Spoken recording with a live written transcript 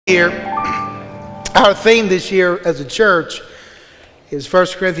Here, our theme this year as a church is 1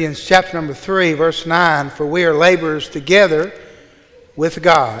 Corinthians chapter number 3, verse 9, for we are laborers together with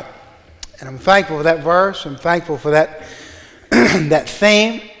God. And I'm thankful for that verse. I'm thankful for that, that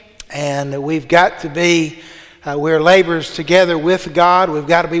theme. And we've got to be, we're laborers together with God. We've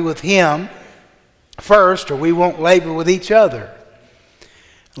got to be with Him first, or we won't labor with each other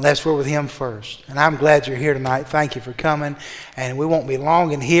unless we're with Him first. And I'm glad you're here tonight. Thank you for coming. And we won't be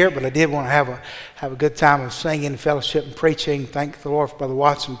long in here, but I did want to have a good time of singing, fellowship, and preaching. Thank the Lord for Brother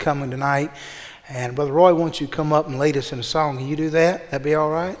Watson coming tonight. And Brother Roy, won't you come up and lead us in a song? Can you do that? That'd be all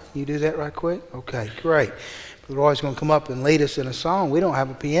right? You do that right quick? Okay, great. Brother Roy's going to come up and lead us in a song. We don't have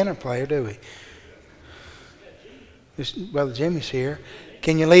a piano player, do we? Brother Jimmy's here.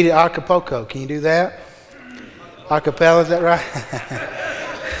 Can you lead it a cappella? Can you do that? A cappella, is that right?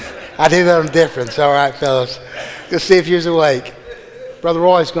 I do that on difference. All right, fellas. Let's see if you're awake. Brother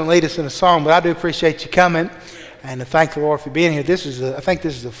Roy's going to lead us in a song, but I do appreciate you coming. And to thank the Lord for being here. This is, I think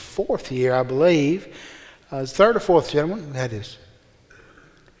this is the fourth year, I believe. It's third or fourth, gentlemen? That is.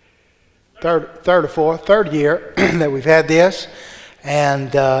 Third year that we've had this.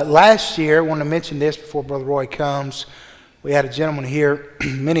 And last year, I want to mention this before Brother Roy comes. We had a gentleman here,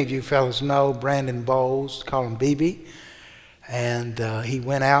 many of you fellas know, Brandon Bowles, call him BB. And he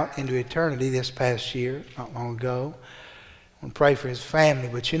went out into eternity this past year, not long ago. I want to pray for his family.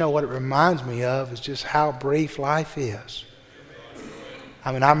 But you know what it reminds me of is just how brief life is.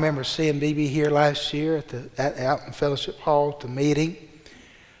 I mean, I remember seeing BB here last year out in Fellowship Hall at the meeting.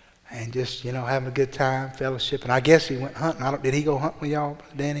 And just, you know, having a good time, fellowship. And I guess he went hunting. Did he go hunting with y'all,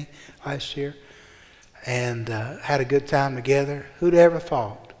 Danny, last year? And had a good time together. Who'd ever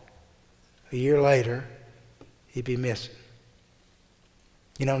thought a year later he'd be missing?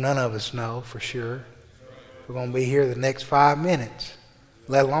 You know, none of us know for sure. We're going to be here the next 5 minutes,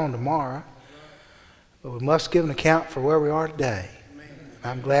 let alone tomorrow. But we must give an account for where we are today.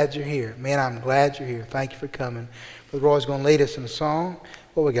 I'm glad you're here. Man, I'm glad you're here. Thank you for coming. Brother Roy's going to lead us in a song.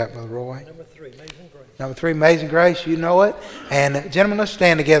 What we got, Brother Roy? Number 3, Amazing Grace. Number 3, Amazing Grace. You know it. And gentlemen, let's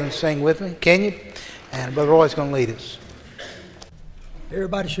stand together and sing with me. Can you? And Brother Roy's going to lead us.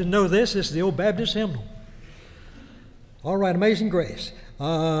 Everybody should know this. This is the old Baptist hymnal. All right, Amazing Grace.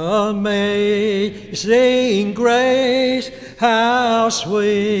 Amazing grace, how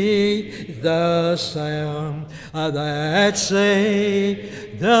sweet the sound that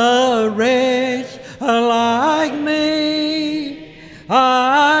saved the wretch like me.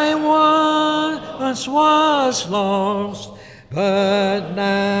 I once was lost, but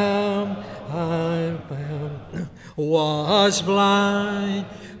now I'm found. Was blind,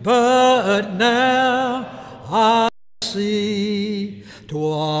 but now I see.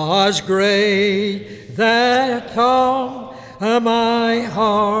 'Twas great that taught my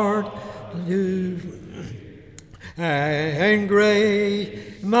heart to, and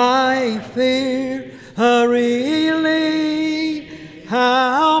great my fear relieved.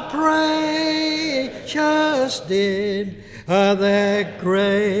 How precious did that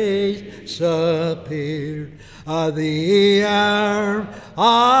grace appear, the hour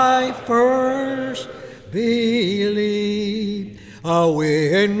I first believed.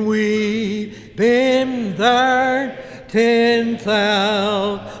 When we've been there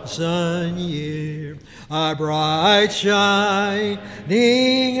 10,000 years, bright shining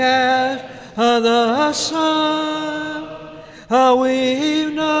as the sun,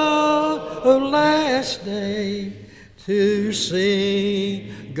 we've no last day to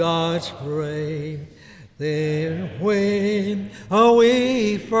sing God's praise than when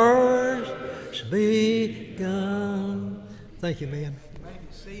we first begun. Thank you, man. You may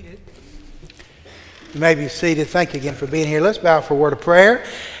be seated. You may be seated. Thank you again for being here. Let's bow for a word of prayer.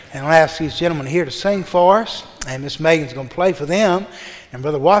 And I'll ask these gentlemen here to sing for us. And Miss Megan's going to play for them. And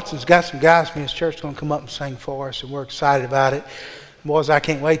Brother Watson's got some guys from his church going to come up and sing for us. And we're excited about it. Boys, I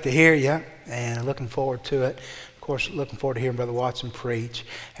can't wait to hear you. And looking forward to it. Of course, looking forward to hearing Brother Watson preach.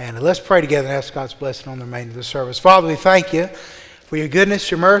 And let's pray together and ask God's blessing on the remainder of the service. Father, we thank you for your goodness,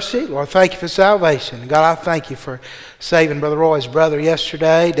 your mercy. Lord, thank you for salvation. God, I thank you for saving Brother Roy's brother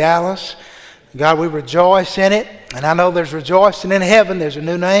yesterday, Dallas. God, we rejoice in it. And I know there's rejoicing in heaven. There's a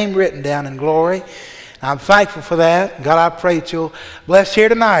new name written down in glory. I'm thankful for that. God, I pray that you'll bless here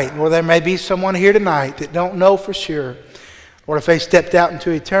tonight. Lord, there may be someone here tonight that don't know for sure. Lord, if they stepped out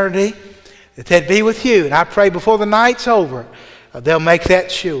into eternity, that they'd be with you. And I pray before the night's over, they'll make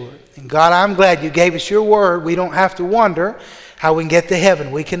that sure. And God, I'm glad you gave us your word. We don't have to wonder how we can get to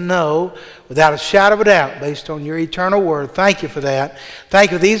heaven. We can know without a shadow of a doubt based on your eternal word. Thank you for that.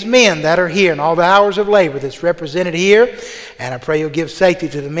 Thank you for these men that are here and all the hours of labor that's represented here. And I pray you'll give safety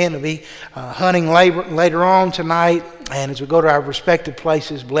to the men who will be hunting later on tonight. And as we go to our respective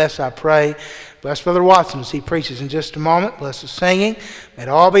places, bless, I pray. Bless Brother Watson as he preaches in just a moment. Bless the singing. May it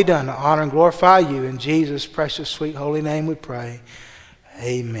all be done to honor and glorify you. In Jesus' precious, sweet, holy name we pray.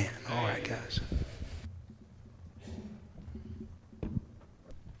 Amen. All right, guys.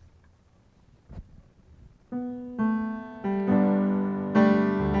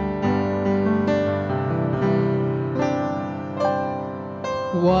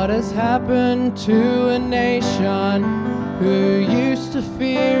 What has happened to a nation who used to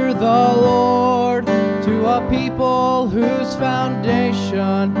fear the Lord, to a people whose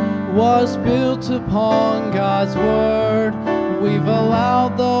foundation was built upon God's word? We've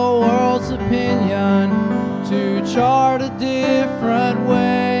allowed the world's opinion to chart a different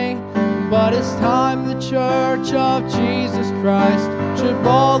way, but it's time the Church of Jesus Christ should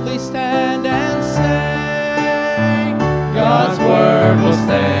boldly stand and say, God's word will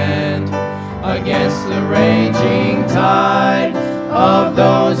stand against the raging tide of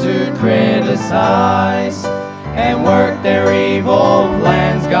those who criticize and work their evil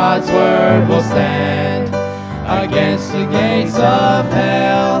plans. God's word will stand against the gates of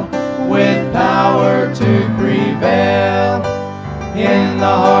hell with power to prevail in the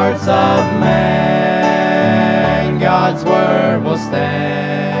hearts of men. God's word will stand.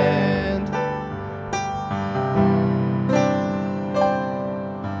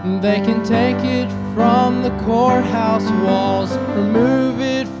 They can take it from the courthouse walls, remove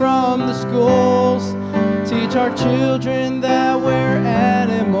it from the schools, teach our children that we're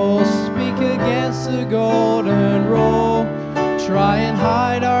animals, speak against the golden rule, try and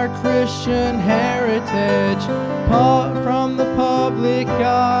hide our Christian heritage from the public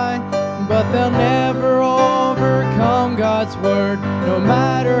eye, but they'll never overcome God's word, no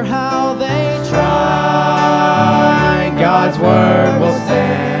matter how they try. God's word will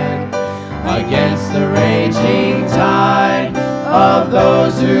stand against the raging tide of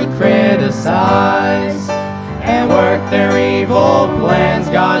those who criticize and work their evil plans.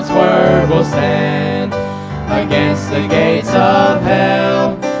 God's word will stand against the gates of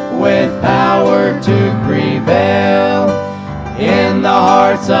hell with power to prevail in the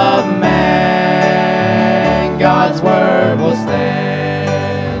hearts of men. God's word will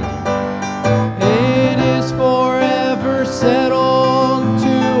stand. It is forever settled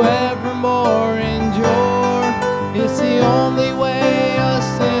to evermore endure. It's the only way a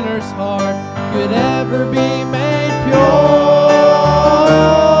sinner's heart could ever be made pure.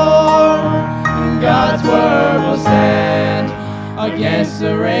 God's word will stand against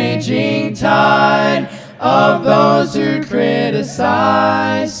the raging tide of those who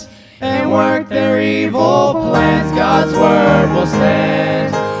criticize and work their evil plans. God's word will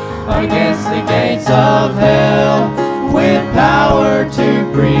stand against the gates of hell with power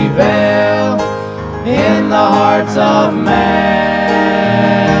to prevail in the hearts of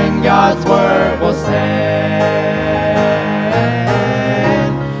men. God's word will stand.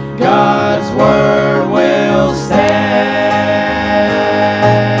 God's word will stand.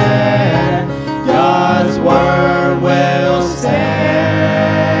 God's word will stand.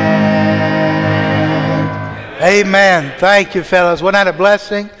 Amen. Thank you, fellas. Wasn't that a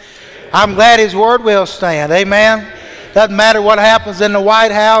blessing? I'm glad his word will stand. Amen. Doesn't matter what happens in the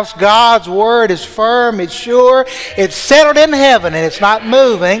White House, God's word is firm, it's sure, it's settled in heaven, and it's not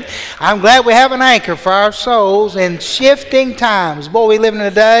moving. I'm glad we have an anchor for our souls in shifting times. Boy, we live in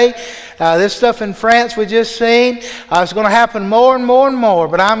a day. This stuff in France we just seen, it's going to happen more and more and more,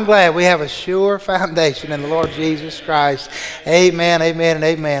 but I'm glad we have a sure foundation in the Lord Jesus Christ. Amen, amen, and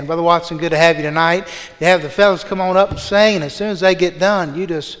amen. Brother Watson, good to have you tonight. You have the fellas come on up and sing, and as soon as they get done, you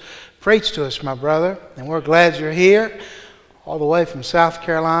just preach to us, my brother, and we're glad you're here all the way from South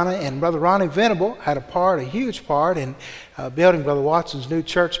Carolina. And Brother Ronnie Venable had a huge part in building Brother Watson's new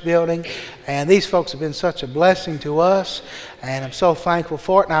church building, and these folks have been such a blessing to us, and I'm so thankful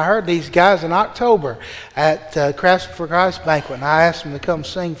for it. And I heard these guys in October at Craftsman for Christ banquet, and I asked them to come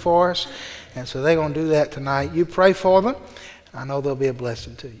sing for us, and so they're going to do that tonight. You pray for them. I know they'll be a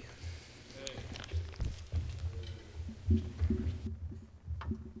blessing to you.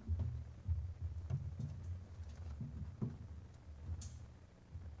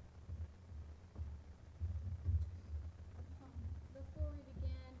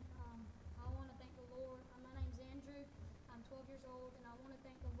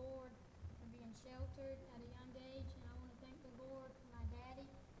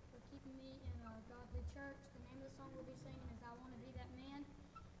 Church, the name this song we'll be singing is I Want to Be That Man.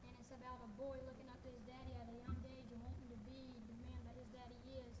 And it's about a boy looking up to his daddy at a young age and wanting to be the man that his daddy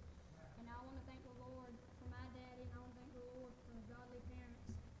is. And I want to thank the Lord for my daddy, and I want to thank the Lord for godly parents.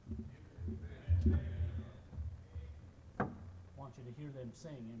 I want you to hear them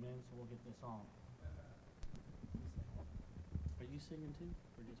sing, amen, so we'll get this on. Are you singing too?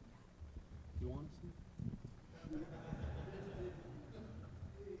 Or just me? You want to sing?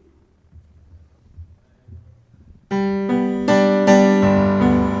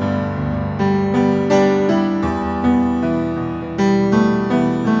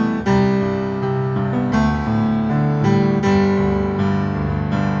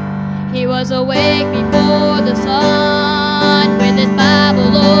 He was awake before the sun, with his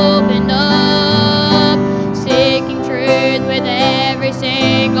Bible opened up, seeking truth with every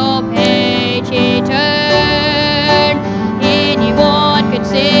single page he turned. Anyone could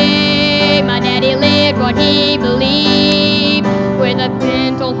see my daddy lived what he believed, with a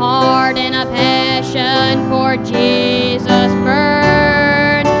gentle heart and a passion for Jesus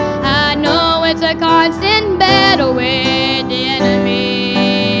burned. I know it's a constant battle with the enemy,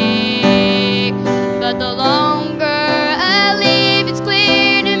 but the longer I live, it's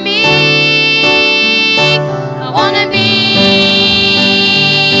clear to me. I want to be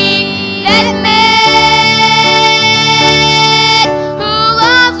that man who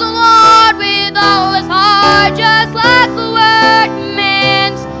loves the Lord with all his heart, just like the word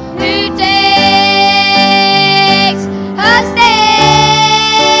commands, who takes a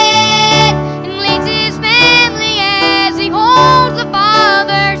stand and leads his family as he holds the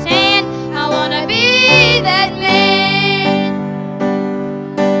Father's hand. I want to be that man.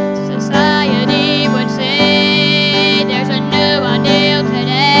 Society would say there's a new ideal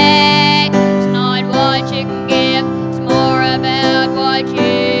today. It's not what you can give, it's more about what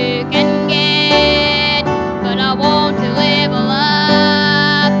you can get. But I want to live a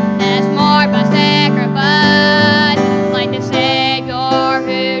life that's marked by sacrifice, like the Savior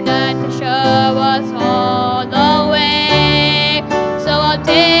who died to show us all the way. So I'll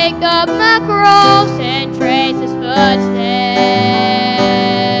take up my cross and trace his footsteps.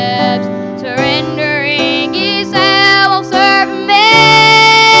 Surrendering is how I'll serve him best.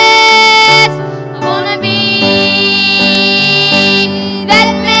 I want to be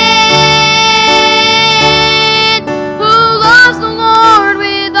that man who loves the Lord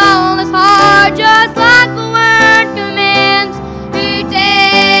with all his heart, just like the word commands, who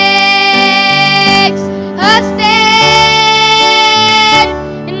takes a stand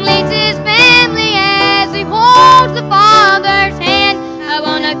and leads his family as he holds the Father's hand. I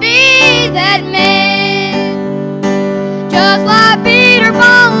want to be that man, just like Peter,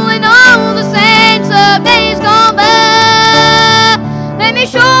 Paul, and all the saints of days gone by. Let me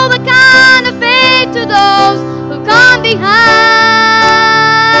show the kind of faith to those who come behind.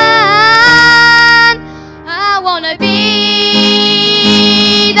 I want to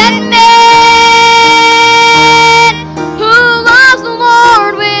be that man who loves the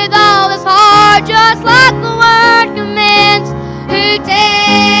Lord with all his heart, just like the word commands, who takes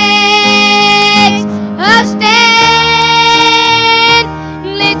a stand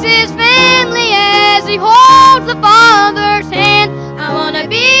and leads his family as he holds the Father's hand. I want to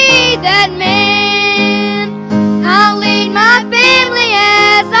be that man. I'll lead my family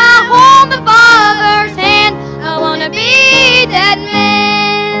as I hold the Father's hand. I want to be that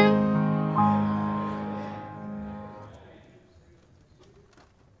man.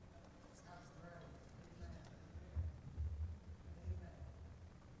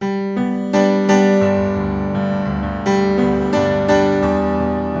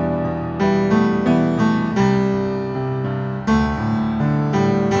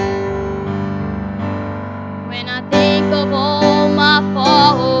 When I think of all my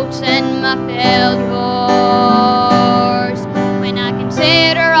faults and my failures, when I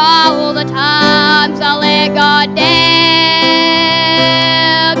consider all the times I let God down,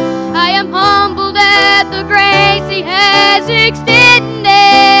 I am humbled at the grace he has extended.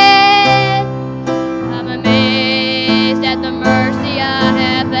 I'm amazed at the mercy I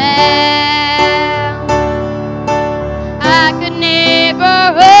have found. I could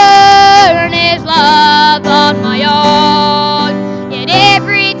never earn his love on my own, yet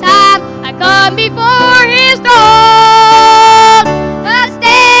every time I come before his throne, I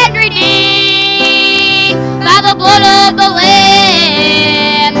stand redeemed by the blood of the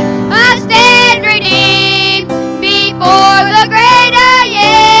Lamb. I stand redeemed before the grave.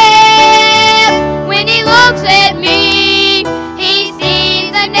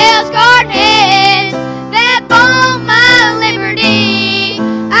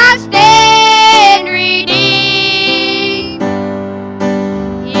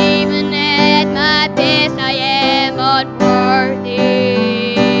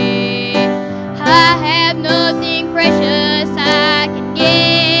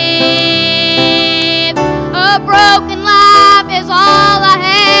 broken life is all I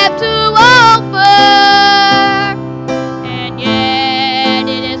have to offer, and yet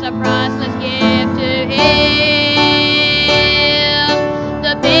it is a priceless gift to Him.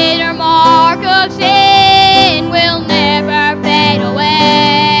 The bitter mark of sin will never fade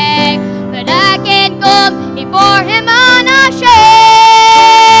away, but I can come before Him unashamed,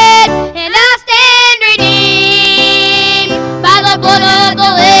 and I stand redeemed by the blood of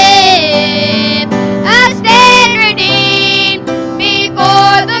the Lamb. I stand redeemed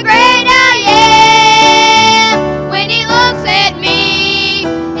before the great I am. When He looks at me,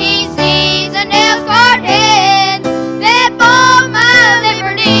 He sees a nail-scarred hand that bought my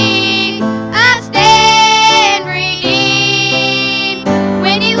liberty. I stand redeemed.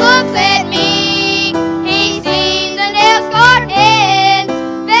 When He looks at me, He sees a nail-scarred hand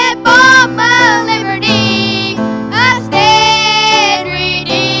that bought my liberty. I stand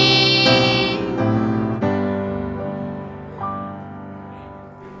redeemed.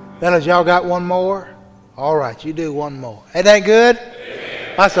 Fellas, y'all got one more? All right, you do one more. Ain't that good?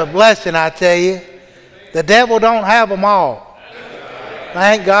 That's a blessing, I tell you. The devil don't have them all.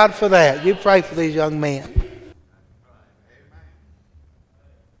 Thank God for that. You pray for these young men.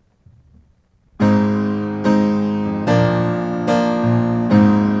 I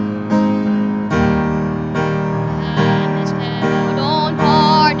must held on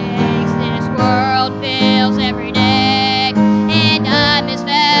heartaches this world feels every day, and I missed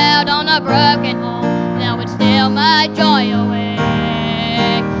out on a broken home that would steal my joy away,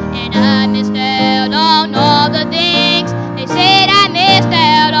 and I missed out on all the things they said I missed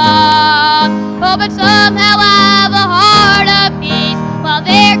out on. Oh, but somehow I have a heart of peace while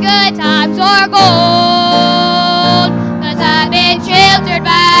their good times are gone, 'cause I've been sheltered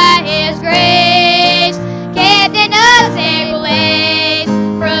by His grace, kept in a safe place,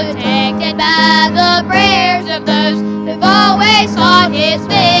 protected by the prayers of those who've always sought His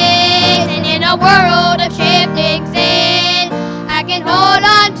face. And in a world of shifting sin, I can hold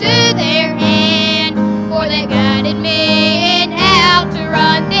on to their hand, for they guided me in how to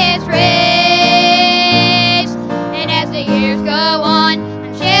run this race. And as the years go on,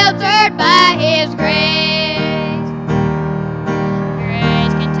 I'm sheltered by His grace.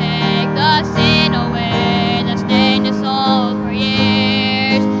 Grace can take the sin away that stained us all for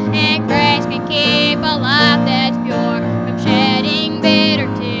years, and grace can keep a life that's pure from shedding bitter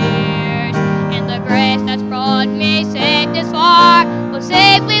tears. And the grace that's brought me safe this far will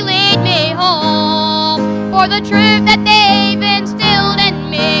safely lead me home, for the truth that they've instilled in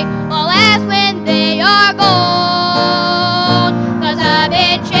me will last when they are gone. 'Cause I've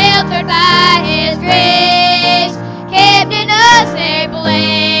been sheltered by His grace, kept in a safe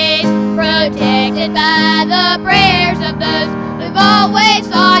place, protected by the prayers of those who've always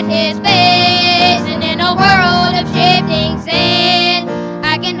sought His face. And in a world of shifting sin,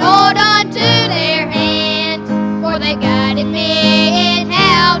 I can hold on to their hand, for they guided me in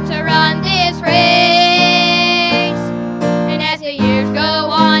how to run this race. And as the years go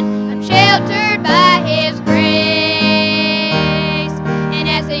on, I'm sheltered by His grace. And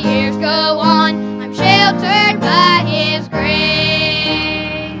as the years go on, I'm sheltered by His grace.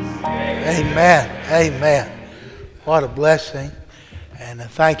 Amen. Amen. What a blessing. And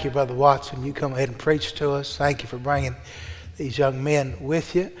thank you, Brother Watson. You come ahead and preach to us. Thank you for bringing these young men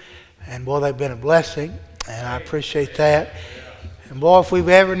with you. And boy, they've been a blessing. And I appreciate that. And boy, if we've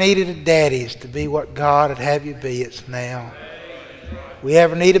ever needed a daddies to be what God would have you be, it's now. We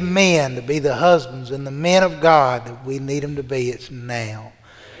ever needed men to be the husbands and the men of God that we need them to be, it's now.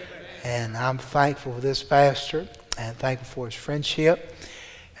 And I'm thankful for this pastor and thankful for his friendship.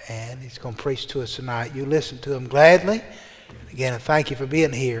 And he's going to preach to us tonight. You listen to him gladly. Again, thank you for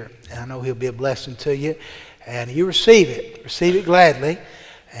being here. And I know he'll be a blessing to you. And you receive it. Receive it gladly.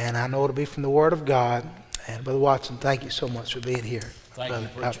 And I know it'll be from the Word of God. And Brother Watson, thank you so much for being here. Thank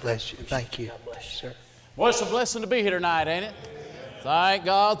you, God bless you. Thank you. God bless you. Sir. Well, it's a blessing to be here tonight, ain't it? Thank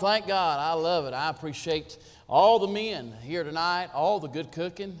God, thank God. I love it. I appreciate all the men here tonight, all the good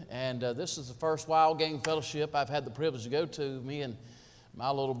cooking. And this is the first Wild Game Fellowship I've had the privilege to go to. Me and my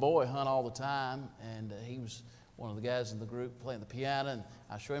little boy hunt all the time, and he was one of the guys in the group playing the piano, and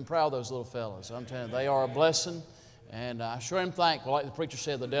I sure am proud of those little fellas. I'm telling you, they are a blessing, and I sure am thankful. Like the preacher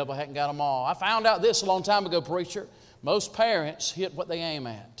said, the devil hadn't got them all. I found out this a long time ago, preacher. Most parents hit what they aim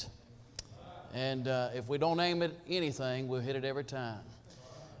at. And if we don't aim at anything, we'll hit it every time.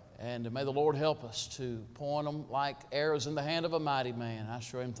 And may the Lord help us to point them like arrows in the hand of a mighty man. I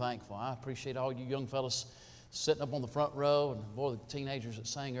sure am thankful. I appreciate all you young fellas sitting up on the front row, and boy, the teenagers that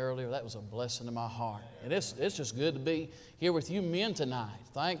sang earlier, that was a blessing to my heart. And it's just good to be here with you men tonight.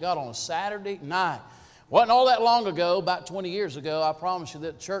 Thank God on a Saturday night. Wasn't all that long ago, about 20 years ago, I promise you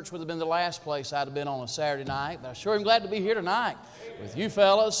that church would have been the last place I'd have been on a Saturday night. But I sure am glad to be here tonight with you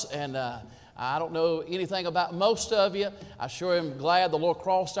fellas. And I don't know anything about most of you. I sure am glad the Lord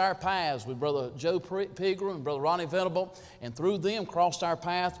crossed our paths with Brother Joe Pegram and Brother Ronnie Venable. And through them crossed our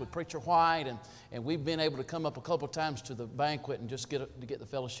path with Preacher White. And we've been able to come up a couple of times to the banquet and just get the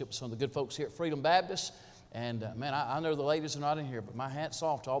fellowship with some of the good folks here at Freedom Baptist. And man, I know the ladies are not in here, but my hat's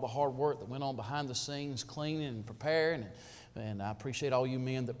off to all the hard work that went on behind the scenes, cleaning and preparing. And I appreciate all you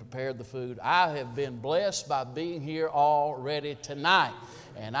men that prepared the food. I have been blessed by being here already tonight.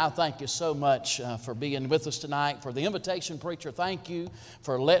 And I thank you so much for being with us tonight. For the invitation, preacher, thank you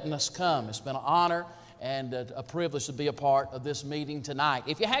for letting us come. It's been an honor and a privilege to be a part of this meeting tonight.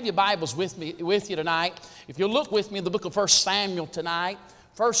 If you have your Bibles with you tonight, if you'll look with me in the book of 1 Samuel tonight,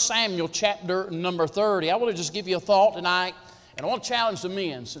 1 Samuel chapter number 30. I want to just give you a thought tonight, and I want to challenge the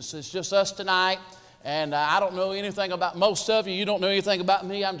men since it's just us tonight. And I don't know anything about most of you. You don't know anything about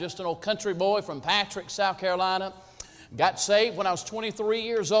me. I'm just an old country boy from Patrick, South Carolina. Got saved when I was 23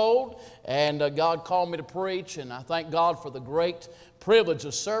 years old, and God called me to preach, and I thank God for the great privilege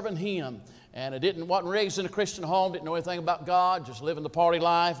of serving Him. And I wasn't raised in a Christian home, didn't know anything about God, just living the party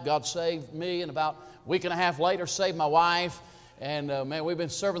life. God saved me, and about a week and a half later saved my wife. And man, we've been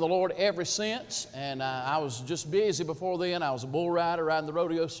serving the Lord ever since. And I was just busy before then. I was a bull rider riding the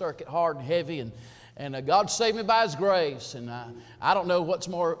rodeo circuit hard and heavy. And God saved me by His grace. And I don't know what's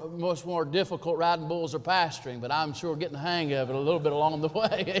much more difficult, riding bulls or pastoring, but I'm sure getting the hang of it a little bit along the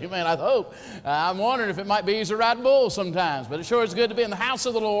way. Amen, I hope. I'm wondering if it might be easier riding bulls sometimes, but it sure is good to be in the house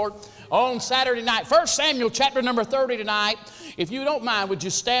of the Lord on Saturday night. 1 Samuel chapter number 30 tonight. If you don't mind, would you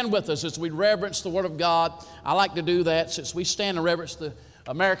stand with us as we reverence the Word of God? I like to do that. Since we stand and reverence the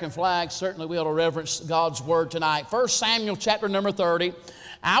American flag, certainly we ought to reverence God's Word tonight. 1 Samuel chapter number 30.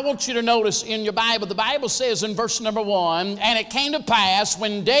 I want you to notice in your Bible, the Bible says in verse number 1, "And it came to pass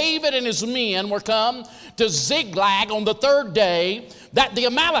when David and his men were come to Ziklag on the third day, that the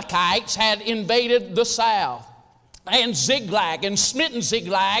Amalekites had invaded the south, and Ziklag, and smitten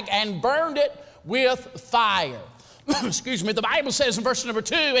Ziklag, and burned it with fire." Excuse me. The Bible says in verse number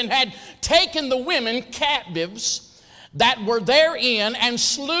 2, "And had taken the women captives that were therein, and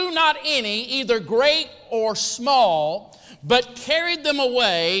slew not any, either great or small, but carried them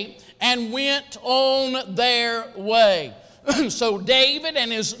away, and went on their way." So David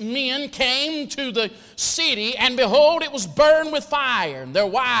and his men came to the city, and behold, it was burned with fire, and their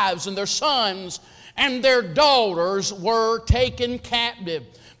wives and their sons and their daughters were taken captive.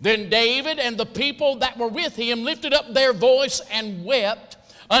 Then David and the people that were with him lifted up their voice and wept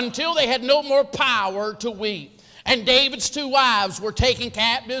until they had no more power to weep. And David's two wives were taken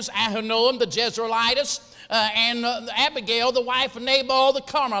captives, Ahinoam the Jezreelitess, and Abigail, the wife of Nabal the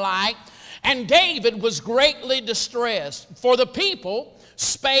Carmelite. And David was greatly distressed, for the people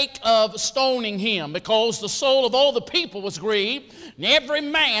spake of stoning him, because the soul of all the people was grieved, and every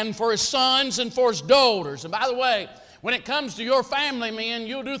man for his sons and for his daughters. And by the way, when it comes to your family, men,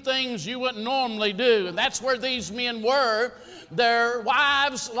 you'll do things you wouldn't normally do. And that's where these men were. Their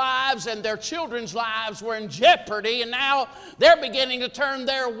wives' lives and their children's lives were in jeopardy, and now they're beginning to turn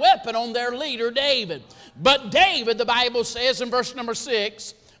their weapon on their leader, David. But David, the Bible says in verse number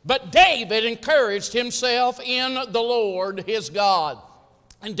 6, "But David encouraged himself in the Lord his God.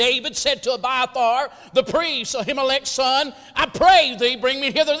 And David said to Abiathar, the priest, Ahimelech's son, I pray thee, bring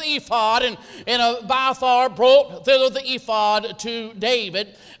me hither the ephod. And Abiathar brought thither the ephod to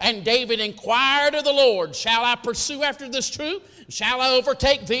David. And David inquired of the Lord, shall I pursue after this troop? Shall I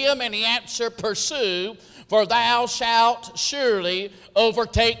overtake them? And he answered, pursue, for thou shalt surely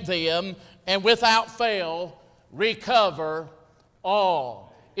overtake them, and without fail recover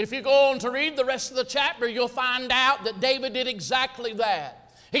all. If you go on to read the rest of the chapter, you'll find out that David did exactly that.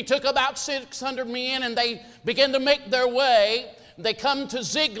 He took about 600 men, and they began to make their way. They come to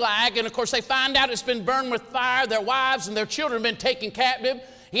Ziklag, and of course they find out it's been burned with fire. Their wives and their children have been taken captive.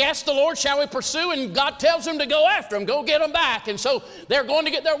 He asked the Lord, shall we pursue? And God tells him to go after them, go get them back. And so they're going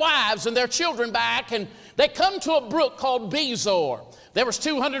to get their wives and their children back, and they come to a brook called Bezor. There was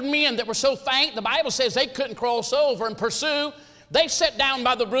 200 men that were so faint, the Bible says they couldn't cross over and pursue. They sat down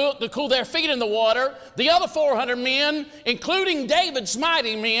by the brook to cool their feet in the water. The other 400 men, including David's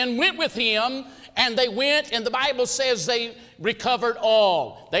mighty men, went with him, and they went, and the Bible says they recovered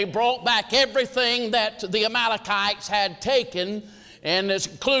all. They brought back everything that the Amalekites had taken, and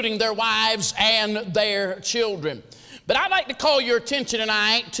including their wives and their children. But I'd like to call your attention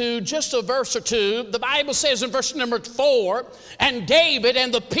tonight to just a verse or two. The Bible says in verse number 4, and David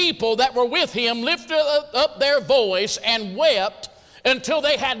and the people that were with him lifted up their voice and wept until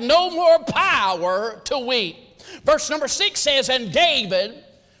they had no more power to weep. Verse number 6 says, and David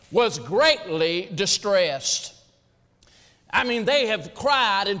was greatly distressed. I mean, they have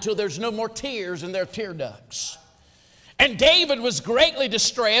cried until there's no more tears in their tear ducts. And David was greatly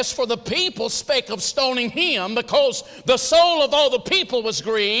distressed, for the people spake of stoning him, because the soul of all the people was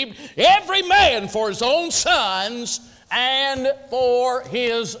grieved, every man for his own sons and for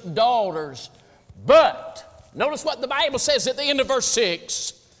his daughters. But, notice what the Bible says at the end of verse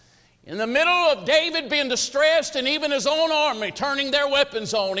 6. In the middle of David being distressed and even his own army turning their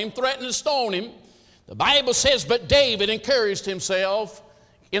weapons on him, threatening to stone him, the Bible says, but David encouraged himself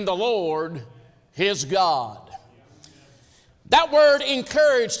in the Lord his God. That word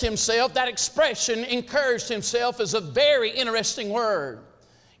encouraged himself, that expression encouraged himself, is a very interesting word.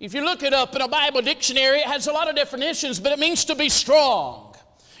 If you look it up in a Bible dictionary, it has a lot of definitions, but it means to be strong.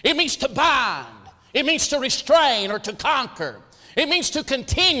 It means to bind. It means to restrain or to conquer. It means to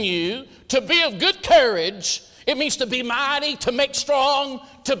continue, to be of good courage. It means to be mighty, to make strong,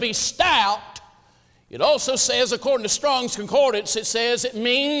 to be stout. It also says, according to Strong's Concordance, it says it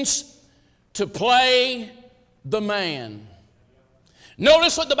means to play the man.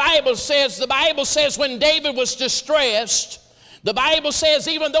 Notice what the Bible says. The Bible says when David was distressed, the Bible says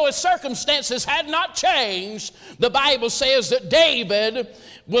even though his circumstances had not changed, the Bible says that David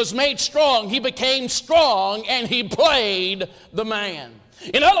was made strong. He became strong and he played the man.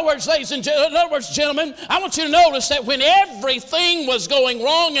 In other words, gentlemen, I want you to notice that when everything was going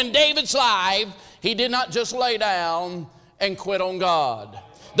wrong in David's life, he did not just lay down and quit on God.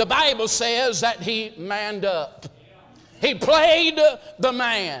 The Bible says that he manned up. He played the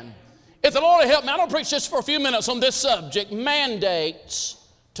man. If the Lord will help me, I'm going to preach just for a few minutes on this subject, mandates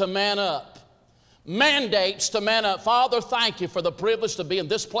to man up. Mandates to man up. Father, thank you for the privilege to be in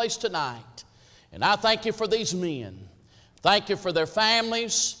this place tonight. And I thank you for these men. Thank you for their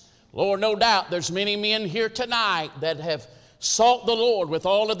families. Lord, no doubt there's many men here tonight that have sought the Lord with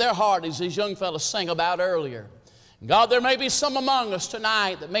all of their heart, as these young fellows sang about earlier. God, there may be some among us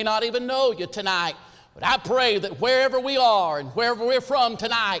tonight that may not even know you tonight. But I pray that wherever we are and wherever we're from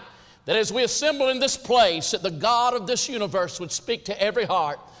tonight, that as we assemble in this place, that the God of this universe would speak to every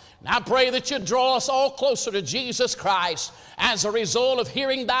heart. And I pray that you'd draw us all closer to Jesus Christ as a result of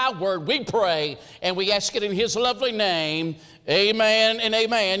hearing thy word. We pray and we ask it in his lovely name. Amen and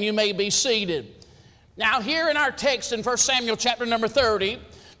amen. You may be seated. Now here in our text in 1 Samuel chapter number 30,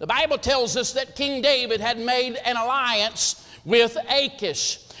 the Bible tells us that King David had made an alliance with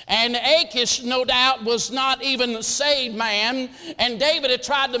Achish. And Achish, no doubt, was not even a saved man. And David had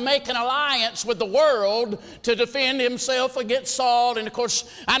tried to make an alliance with the world to defend himself against Saul. And, of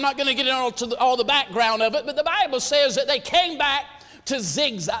course, I'm not going to get into all the background of it. But the Bible says that they came back to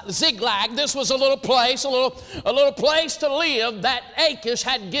Ziklag. This was a little place, a little place to live that Achish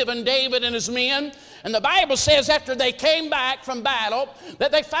had given David and his men. And the Bible says after they came back from battle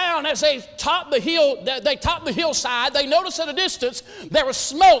that they found as they topped the hillside, they noticed at a distance there was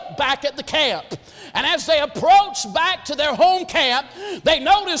smoke back at the camp. And as they approached back to their home camp, they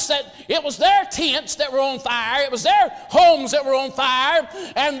noticed that it was their tents that were on fire. It was their homes that were on fire.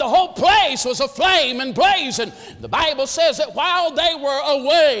 And the whole place was aflame and blazing. The Bible says that while they were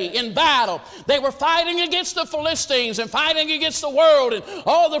away in battle, they were fighting against the Philistines and fighting against the world and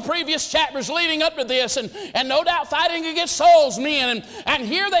all the previous chapters leading up to this, and no doubt fighting against Saul's men. And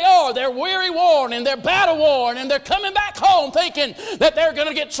here they are, they're weary worn and they're battle worn, and they're coming back home thinking that they're going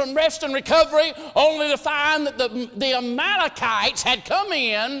to get some rest and recovery, only to find that the Amalekites had come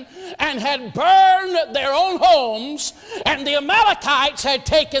in and had burned their own homes, and the Amalekites had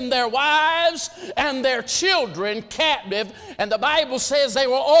taken their wives and their children captive. And the Bible says they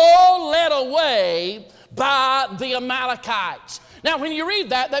were all led away by the Amalekites. Now, when you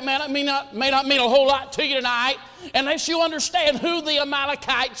read that, that may not mean a whole lot to you tonight unless you understand who the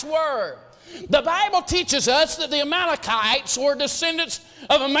Amalekites were. The Bible teaches us that the Amalekites were descendants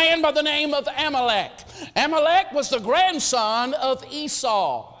of a man by the name of Amalek. Amalek was the grandson of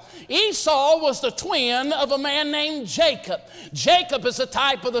Esau. Esau was the twin of a man named Jacob. Jacob is a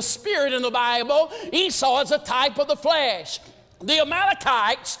type of the spirit in the Bible. Esau is a type of the flesh. The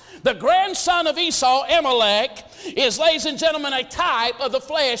Amalekites, the grandson of Esau, Amalek, is, ladies and gentlemen, a type of the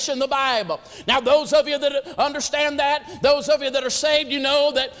flesh in the Bible. Now, those of you that understand that, those of you that are saved, you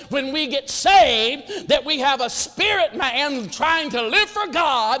know that when we get saved, that we have a spirit man trying to live for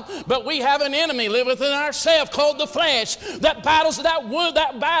God, but we have an enemy live within ourselves called the flesh. That battle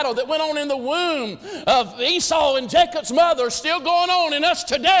that went on in the womb of Esau and Jacob's mother is still going on in us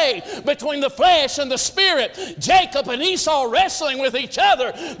today between the flesh and the spirit. Jacob and Esau wrestled wrestling with each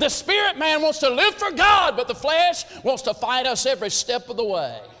other. The spirit man wants to live for God, but the flesh wants to fight us every step of the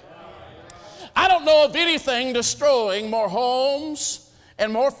way. I don't know of anything destroying more homes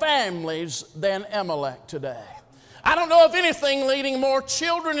and more families than Amalek today. I don't know of anything leading more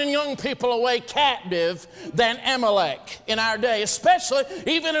children and young people away captive than Amalek in our day, especially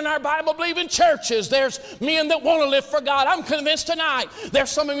even in our Bible-believing churches. There's men that want to live for God. I'm convinced tonight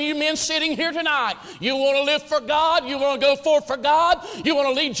there's some of you men sitting here tonight. You want to live for God. You want to go forth for God. You want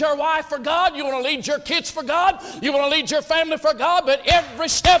to lead your wife for God. You want to lead your kids for God. You want to lead your family for God. But every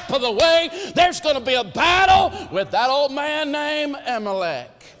step of the way, there's going to be a battle with that old man named Amalek.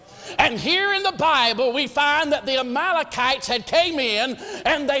 And here in the Bible, we find that the Amalekites had came in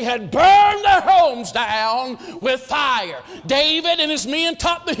and they had burned their homes down with fire. David and his men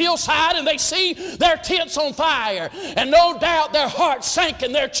topped the hillside and they see their tents on fire. And no doubt their hearts sank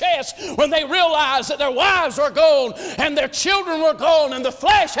in their chests when they realized that their wives were gone and their children were gone and the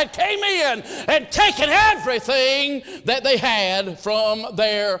flesh had came in and taken everything that they had from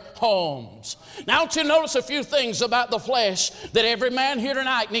their homes. Now, I want you to notice a few things about the flesh that every man here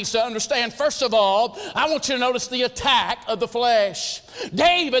tonight needs to understand. First of all, I want you to notice the attack of the flesh.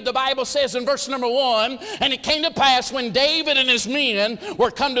 David, the Bible says in verse number 1, and it came to pass when David and his men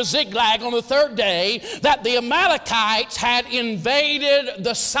were come to Ziklag on the third day, that the Amalekites had invaded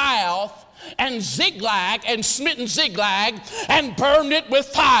the south and Ziklag and smitten Ziklag and burned it with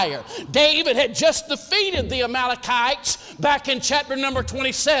fire. David had just defeated the Amalekites back in chapter number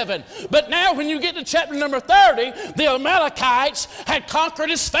 27. But now when you get to chapter number 30, the Amalekites had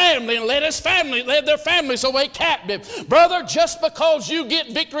conquered his family and led their families away captive. Brother, just because you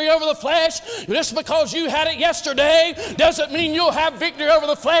get victory over the flesh, just because you had it yesterday, doesn't mean you'll have victory over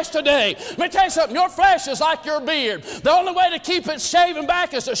the flesh today. Let me tell you something, your flesh is like your beard. The only way to keep it shaven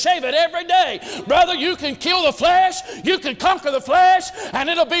back is to shave it every day. Brother, you can kill the flesh, you can conquer the flesh, and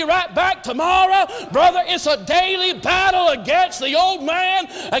it'll be right back tomorrow. Brother, it's a daily battle against the old man,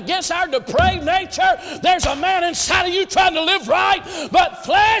 against our depraved nature. There's a man inside of you trying to live right, but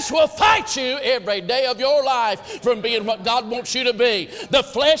flesh will fight you every day of your life from being what God wants you to be. The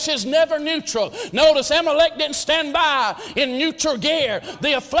flesh is never neutral. Notice Amalek didn't stand by in neutral gear.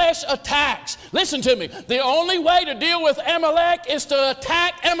 The flesh attacks. Listen to me. The only way to deal with Amalek is to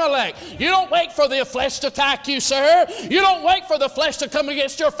attack Amalek. You don't wait for the flesh to attack you, sir. You don't wait for the flesh to come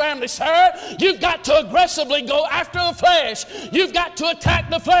against your family, sir. You've got to aggressively go after the flesh. You've got to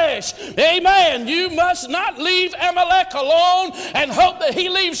attack the flesh. Amen. You must not leave Amalek alone and hope that he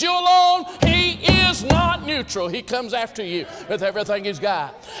leaves you alone. He is not neutral. He comes after you with everything he's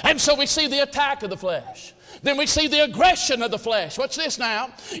got. And so we see the attack of the flesh. Then we see the aggression of the flesh. What's this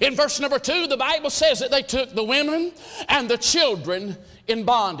now? In verse number 2, the Bible says that they took the women and the children in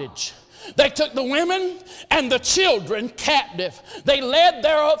bondage. They took the women and the children captive. They led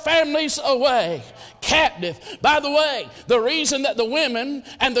their families away captive. By the way, the reason that the women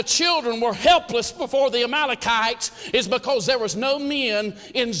and the children were helpless before the Amalekites is because there was no men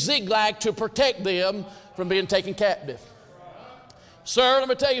in Ziklag to protect them from being taken captive. Sir, let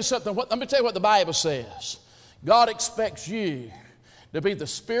me tell you something. Let me tell you what the Bible says. God expects you to be the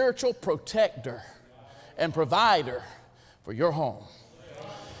spiritual protector and provider for your home.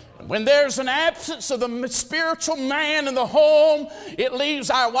 When there's an absence of the spiritual man in the home, it leaves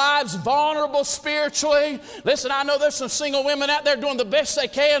our wives vulnerable spiritually. Listen, I know there's some single women out there doing the best they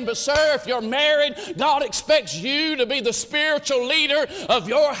can, but sir, if you're married, God expects you to be the spiritual leader of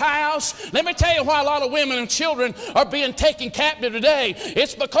your house. Let me tell you why a lot of women and children are being taken captive today.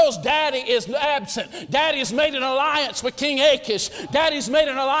 It's because daddy is absent. Daddy's made an alliance with King Achish. Daddy's made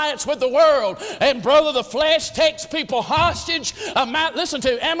an alliance with the world. And brother, the flesh takes people hostage. Listen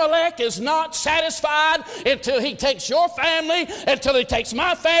to Amalek is not satisfied until he takes your family, until he takes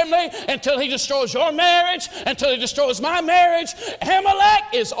my family, until he destroys your marriage, until he destroys my marriage. Amalek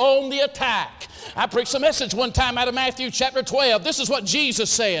is on the attack. I preached a message one time out of Matthew chapter 12. This is what Jesus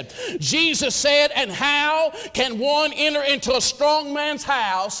said. Jesus said, and how can one enter into a strong man's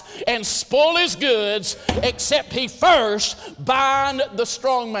house and spoil his goods except he first bind the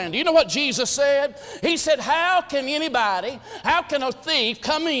strong man? Do you know what Jesus said? He said, how can a thief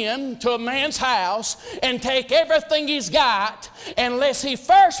come in to a man's house and take everything he's got unless he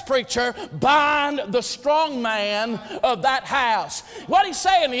first, preacher, bind the strong man of that house? What he's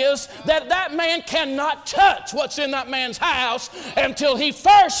saying is that man man cannot touch what's in that man's house until he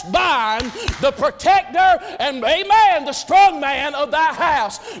first bind the protector and, amen, the strong man of that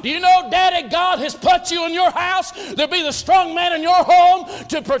house. Do you know, Daddy, God has put you in your house to be the strong man in your home,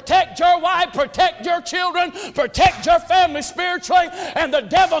 to protect your wife, protect your children, protect your family spiritually, and the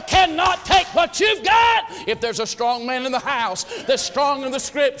devil cannot take what you've got if there's a strong man in the house that's strong in the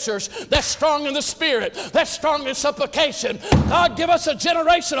Scriptures, that's strong in the Spirit, that's strong in supplication. God, give us a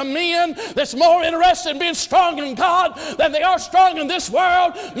generation of men that's more interested in being strong in God than they are strong in this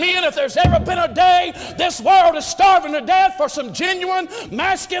world. Men, if there's ever been a day this world is starving to death for some genuine,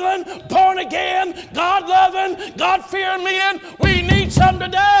 masculine, born-again, God-loving, God-fearing men, we need some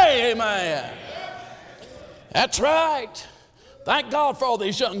today. Amen. That's right. Thank God for all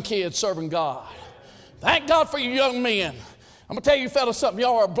these young kids serving God. Thank God for you young men. I'm going to tell you fellas something.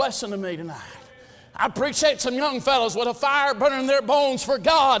 Y'all are a blessing to me tonight. I appreciate some young fellows with a fire burning their bones for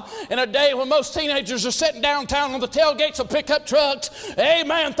God in a day when most teenagers are sitting downtown on the tailgates of pickup trucks,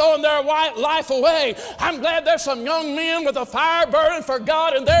 amen, throwing their life away. I'm glad there's some young men with a fire burning for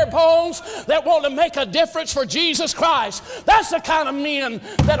God in their bones that want to make a difference for Jesus Christ. That's the kind of men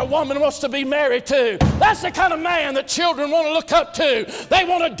that a woman wants to be married to. That's the kind of man that children want to look up to. They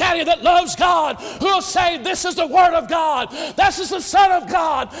want a daddy that loves God, who will say, this is the Word of God. This is the Son of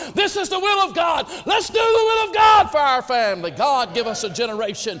God. This is the will of God. Let's do the will of God for our family. God, give us a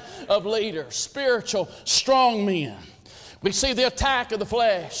generation of leaders, spiritual, strong men. We see the attack of the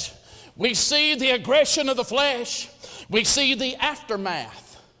flesh. We see the aggression of the flesh. We see the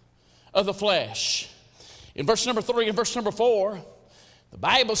aftermath of the flesh. In verse number 3 and verse number 4, the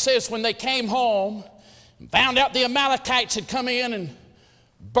Bible says when they came home and found out the Amalekites had come in and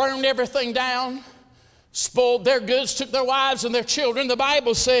burned everything down, spoiled their goods, took their wives and their children, the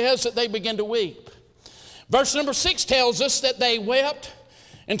Bible says that they began to weep. Verse number 6 tells us that they wept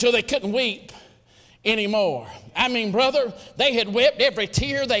until they couldn't weep anymore. I mean, brother, they had wept every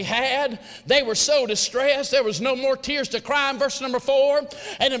tear they had. They were so distressed. There was no more tears to cry in verse number 4.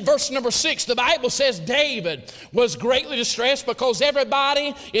 And in verse number 6, the Bible says David was greatly distressed because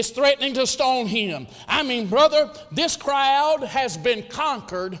everybody is threatening to stone him. I mean, brother, this crowd has been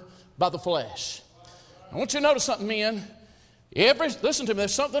conquered by the flesh. I want you to notice something, men. Listen to me,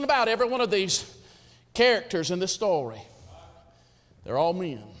 there's something about every one of these characters in this story. They're all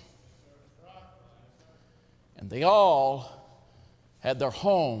men. And they all had their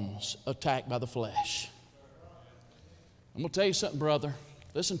homes attacked by the flesh. I'm going to tell you something, brother.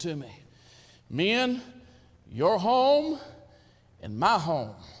 Listen to me. Men, your home and my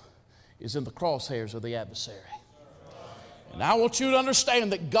home is in the crosshairs of the adversary. And I want you to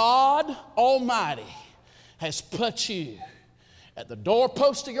understand that God Almighty has put you at the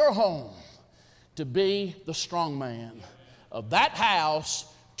doorpost of your home to be the strong man of that house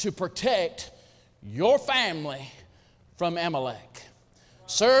to protect your family from Amalek.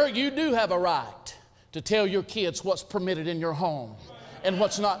 Sir, you do have a right to tell your kids what's permitted in your home and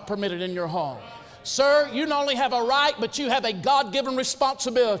what's not permitted in your home. Sir, you not only have a right, but you have a God-given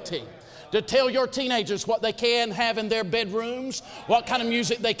responsibility to tell your teenagers what they can have in their bedrooms, what kind of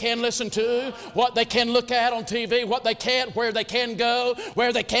music they can listen to, what they can look at on TV, what they can't, where they can go,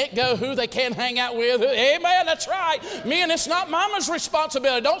 where they can't go, who they can hang out with. Amen, that's right. Men, it's not mama's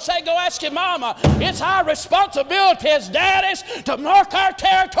responsibility. Don't say go ask your mama. It's our responsibility as daddies to mark our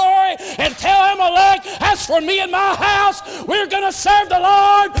territory and tell Amalek, as for me and my house, we're going to serve the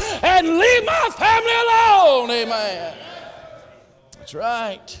Lord and leave my family alone. Amen. That's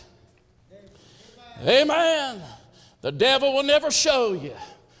right. Amen. The devil will never show you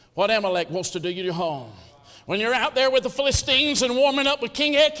what Amalek wants to do to your home. When you're out there with the Philistines and warming up with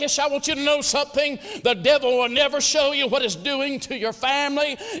King Achish, I want you to know something. The devil will never show you what it's doing to your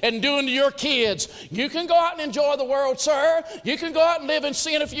family and doing to your kids. You can go out and enjoy the world, sir. You can go out and live in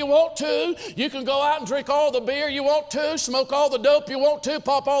sin if you want to. You can go out and drink all the beer you want to, smoke all the dope you want to,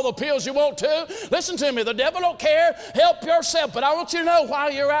 pop all the pills you want to. Listen to me, the devil don't care. Help yourself. But I want you to know,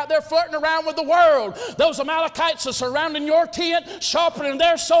 while you're out there flirting around with the world, those Amalekites are surrounding your tent, sharpening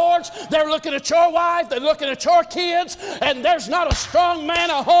their swords. They're looking at your wife. They're looking at your kids, and there's not a strong man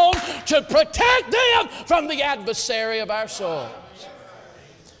at home to protect them from the adversary of our souls.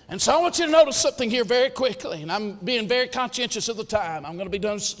 And so I want you to notice something here very quickly, and I'm being very conscientious of the time. I'm going to be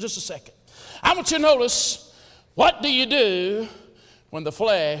done in just a second. I want you to notice, what do you do when the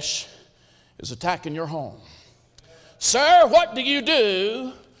flesh is attacking your home? Sir, what do you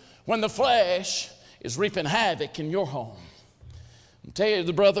do when the flesh is reaping havoc in your home? I'll tell you,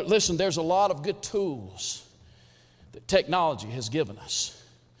 the brother, listen, there's a lot of good tools that technology has given us.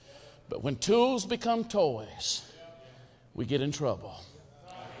 But when tools become toys, we get in trouble.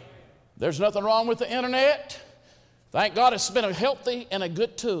 There's nothing wrong with the internet. Thank God it's been a healthy and a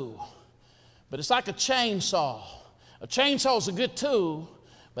good tool. But it's like a chainsaw. A chainsaw is a good tool,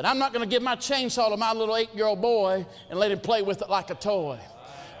 but I'm not going to give my chainsaw to my little 8-year-old boy and let him play with it like a toy.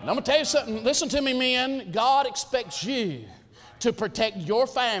 And I'm going to tell you something. Listen to me, men. God expects you to protect your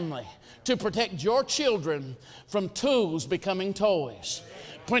family, to protect your children from tools becoming toys.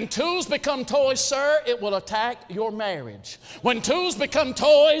 When tools become toys, sir, it will attack your marriage. When tools become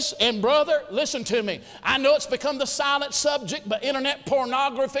toys, and brother, listen to me. I know it's become the silent subject, but internet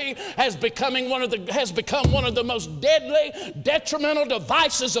pornography has become one of the most deadly, detrimental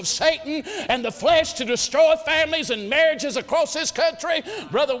devices of Satan and the flesh to destroy families and marriages across this country.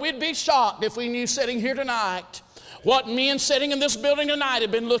 Brother, we'd be shocked if we knew sitting here tonight what men sitting in this building tonight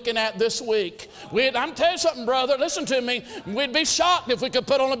have been looking at this week. I'm telling you something, brother. Listen to me. We'd be shocked if we could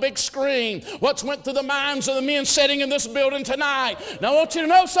put on a big screen what's went through the minds of the men sitting in this building tonight. Now, I want you to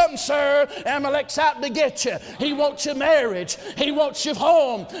know something, sir. Amalek's out to get you. He wants your marriage. He wants your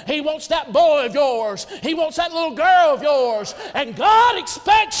home. He wants that boy of yours. He wants that little girl of yours. And God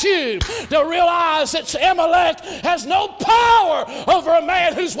expects you to realize that Amalek has no power over a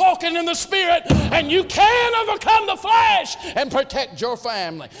man who's walking in the Spirit, and you can overcome the flesh and protect your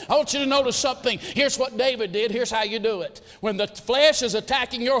family. I want you to notice something. Here's what David did. Here's how you do it. When the flesh is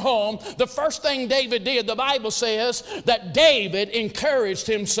attacking your home, the first thing David did, the Bible says that David encouraged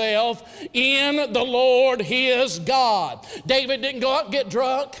himself in the Lord his God. David didn't go out and get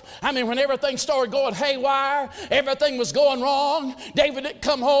drunk. I mean, when everything started going haywire, everything was going wrong, David didn't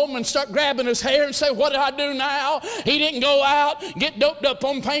come home and start grabbing his hair and say, what did I do now? He didn't go out, get doped up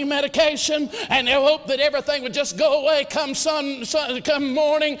on pain medication, and hope that everything would just go away come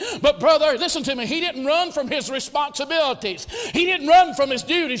morning. But brother, listen to me. He didn't run from his responsibilities. He didn't run from his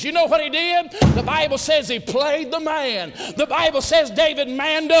duties. You know what he did? The Bible says he played the man. The Bible says David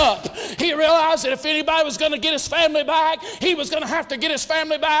manned up. He realized that if anybody was going to get his family back, he was going to have to get his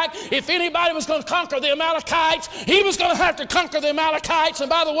family back. If anybody was going to conquer the Amalekites, he was going to have to conquer the Amalekites. And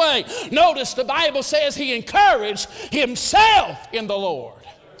by the way, notice the Bible says he encouraged himself in the Lord.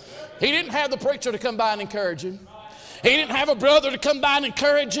 He didn't have the preacher to come by and encourage him. He didn't have a brother to come by and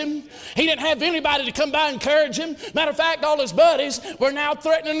encourage him. He didn't have anybody to come by and encourage him. Matter of fact, all his buddies were now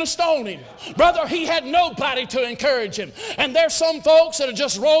threatening to stone him. Brother, he had nobody to encourage him. And there's some folks that'll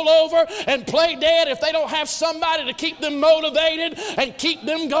just roll over and play dead if they don't have somebody to keep them motivated and keep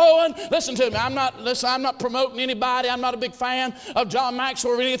them going. Listen to me. I'm not promoting anybody. I'm not a big fan of John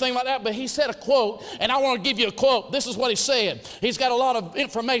Maxwell or anything like that, but he said a quote, and I want to give you a quote. This is what he said. He's got a lot of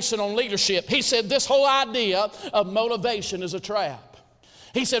information on leadership. He said this whole idea of motivation is a trap.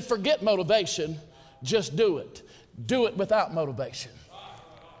 He said, forget motivation, just do it. Do it without motivation.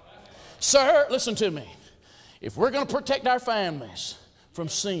 Sir, listen to me. If we're going to protect our families from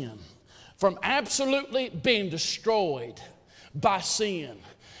sin, from absolutely being destroyed by sin,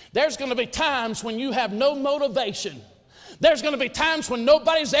 there's going to be times when you have no motivation. There's going to be times when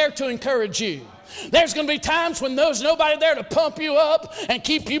nobody's there to encourage you. There's going to be times when there's nobody there to pump you up and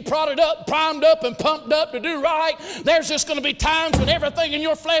keep you prodded up, primed up, and pumped up to do right. There's just going to be times when everything in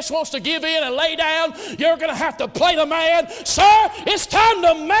your flesh wants to give in and lay down. You're going to have to play the man. Sir, it's time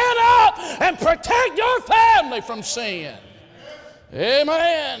to man up and protect your family from sin.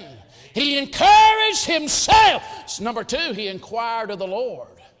 Amen. He encouraged himself. Number 2, he inquired of the Lord.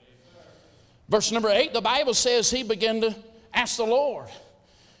 Verse number 8, the Bible says he began to ask the Lord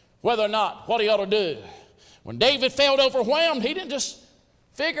whether or not what he ought to do. When David felt overwhelmed, he didn't just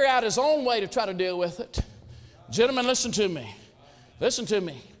figure out his own way to try to deal with it. Gentlemen, listen to me. Listen to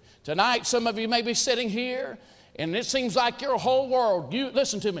me. Tonight, some of you may be sitting here, and it seems like your whole world,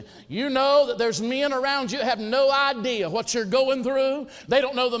 listen to me, you know that there's men around you who have no idea what you're going through. They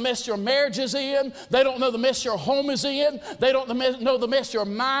don't know the mess your marriage is in. They don't know the mess your home is in. They don't know the mess your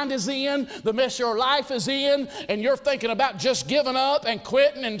mind is in, the mess your life is in, and you're thinking about just giving up and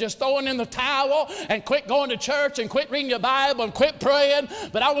quitting and just throwing in the towel and quit going to church and quit reading your Bible and quit praying.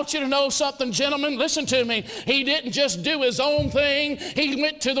 But I want you to know something, gentlemen. Listen to me. He didn't just do his own thing. He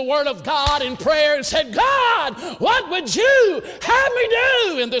went to the Word of God in prayer and said, God, what would you have me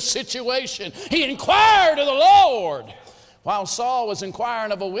do in this situation? He inquired of the Lord. While Saul was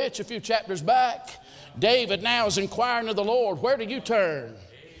inquiring of a witch a few chapters back, David now is inquiring of the Lord. Where do you turn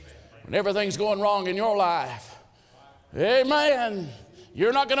when everything's going wrong in your life? Amen.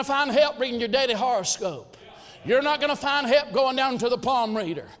 You're not going to find help reading your daily horoscope. You're not going to find help going down to the palm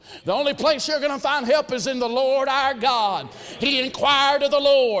reader. The only place you're going to find help is in the Lord our God. He inquired of the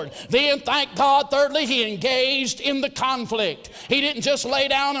Lord. Then, thank God, thirdly, he engaged in the conflict. He didn't just lay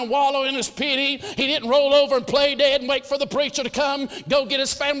down and wallow in his pity. He didn't roll over and play dead and wait for the preacher to come, go get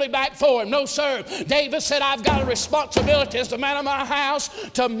his family back for him. No, sir. David said, I've got a responsibility as the man of my house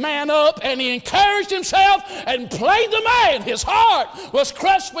to man up, and he encouraged himself and played the man. His heart was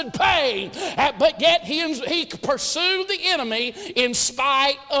crushed with pain, but yet he pursued the enemy in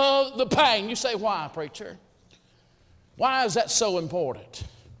spite of the pain. You say, why, preacher? Why is that so important?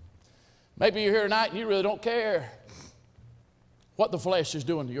 Maybe you're here tonight and you really don't care what the flesh is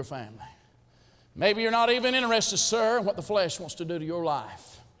doing to your family. Maybe you're not even interested, sir, in what the flesh wants to do to your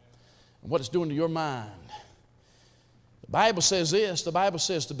life and what it's doing to your mind. The Bible says this. The Bible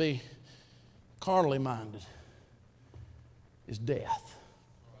says to be carnally minded is death,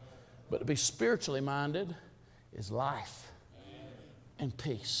 but to be spiritually minded is life and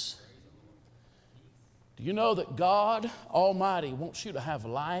peace. Do you know that God Almighty wants you to have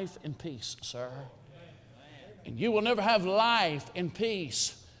life and peace, sir? And you will never have life and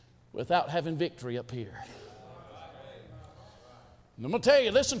peace without having victory up here. And I'm going to tell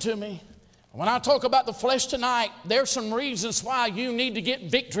you, listen to me. When I talk about the flesh tonight, there's some reasons why you need to get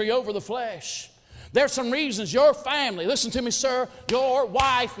victory over the flesh. There's some reasons your family, listen to me, sir, your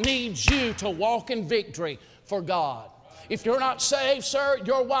wife needs you to walk in victory for God. If you're not saved, sir,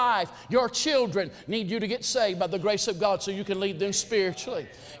 your wife, your children need you to get saved by the grace of God so you can lead them spiritually.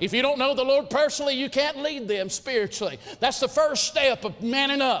 If you don't know the Lord personally, you can't lead them spiritually. That's the first step of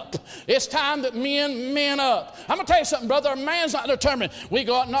manning up. It's time that men man up. I'm going to tell you something, brother. A man's not determined. We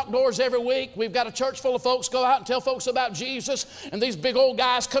go out and knock doors every week. We've got a church full of folks go out and tell folks about Jesus. And these big old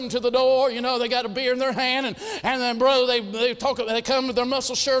guys come to the door. You know, they got a beer in their hand. And then, brother, they come with their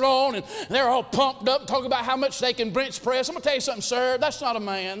muscle shirt on. And they're all pumped up and talk about how much they can bench press. I'm going to tell you something, sir. That's not a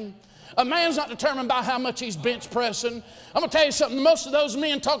man. A man's not determined by how much he's bench pressing. I'm going to tell you something. Most of those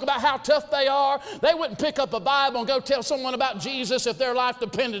men talk about how tough they are. They wouldn't pick up a Bible and go tell someone about Jesus if their life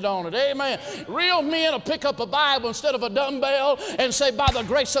depended on it. Amen. Real men will pick up a Bible instead of a dumbbell and say, by the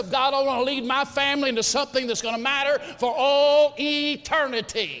grace of God, I want to lead my family into something that's going to matter for all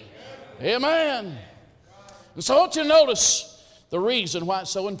eternity. Amen. And so I want you to notice the reason why it's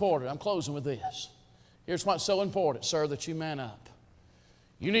so important. I'm closing with this. Here's why it's so important, sir, that you man up.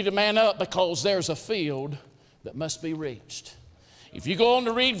 You need to man up because there's a field that must be reached. If you go on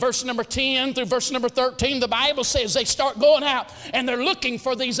to read verse number 10 through verse number 13, the Bible says they start going out and they're looking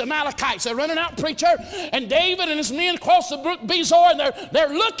for these Amalekites. They're running out, preacher, and David and his men cross the brook Bezor, and they're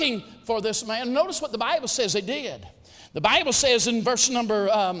looking for this man. Notice what the Bible says they did. The Bible says in verse number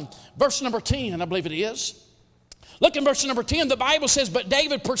 10, I believe it is. Look in verse number 10, the Bible says, but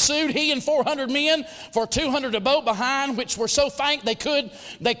David pursued, he and 400 men, for 200 a boat behind, which were so faint they could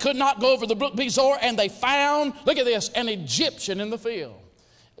not go over the brook Bezor, and they found, look at this, an Egyptian in the field.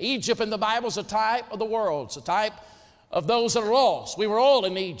 Egypt in the Bible is a type of the world. It's a type of those that are lost. We were all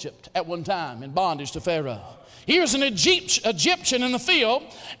in Egypt at one time, in bondage to Pharaoh. Here's an Egyptian in the field,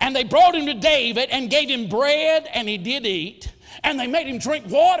 and they brought him to David and gave him bread, and he did eat, and they made him drink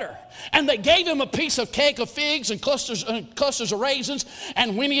water. And they gave him a piece of cake of figs and clusters of raisins.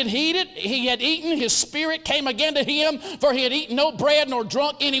 And when he had eaten, his spirit came again to him, for he had eaten no bread nor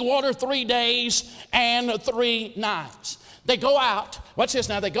drunk any water 3 days and 3 nights. They go out. Watch this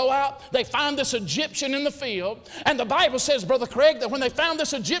now. They go out. They find this Egyptian in the field. And the Bible says, Brother Craig, that when they found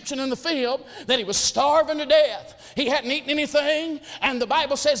this Egyptian in the field, that he was starving to death. He hadn't eaten anything. And the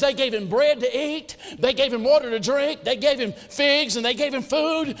Bible says they gave him bread to eat. They gave him water to drink. They gave him figs, and they gave him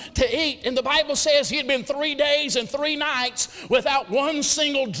food to eat. And the Bible says he had been 3 days and 3 nights without one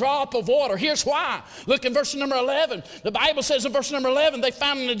single drop of water. Here's why. Look in verse number 11. The Bible says in verse number 11, they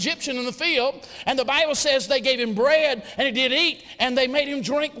found an Egyptian in the field. And the Bible says they gave him bread, and he did eat, and they made him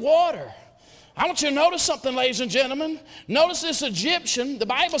drink water. I want you to notice something, ladies and gentlemen. Notice this Egyptian. The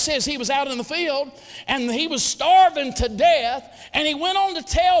Bible says he was out in the field, and he was starving to death, and he went on to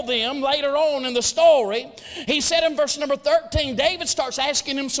tell them later on in the story. He said in verse number 13, David starts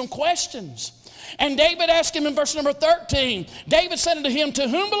asking him some questions. And David asked him in verse number 13, David said unto him, to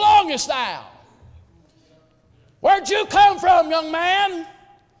whom belongest thou? Where'd you come from, young man?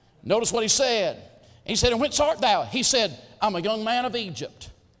 Notice what he said. He said, and whence art thou? He said, I'm a young man of Egypt,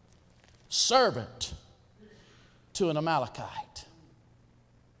 servant to an Amalekite.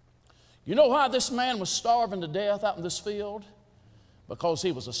 You know why this man was starving to death out in this field? Because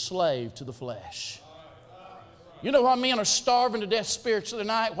he was a slave to the flesh. You know why men are starving to death spiritually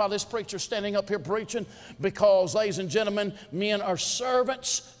tonight while this preacher's standing up here preaching? Because, ladies and gentlemen, men are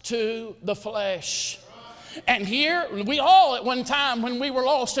servants to the flesh. And here, we all at one time when we were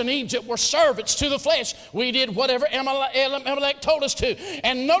lost in Egypt were servants to the flesh. We did whatever Amalek told us to.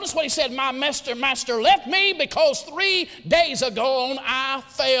 And notice what he said, my master left me because 3 days ago I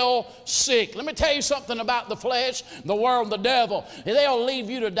fell sick. Let me tell you something about the flesh, the world, the devil. They'll leave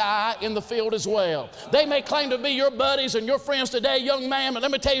you to die in the field as well. They may claim to be your buddies and your friends today, young man, but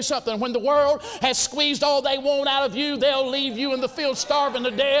let me tell you something. When the world has squeezed all they want out of you, they'll leave you in the field starving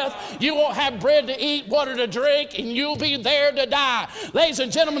to death. You won't have bread to eat, water to drink, and you'll be there to die. Ladies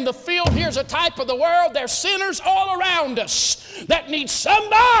and gentlemen, the field here's a type of the world. There's sinners all around us that need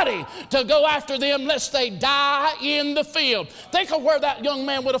somebody to go after them lest they die in the field. Think of where that young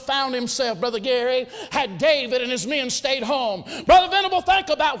man would have found himself, Brother Gary, had David and his men stayed home. Brother Venable, think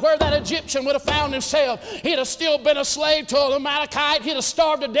about where that Egyptian would have found himself. He'd have still been a slave to an Amalekite. He'd have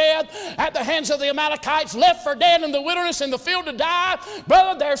starved to death at the hands of the Amalekites, left for dead in the wilderness in the field to die.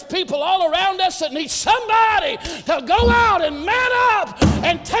 Brother, there's people all around us that need somebody to go out and man up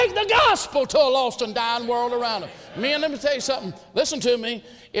and take the gospel to a lost and dying world around them. Men, let me tell you something. Listen to me.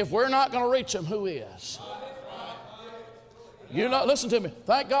 If we're not going to reach them, who is? You know, listen to me.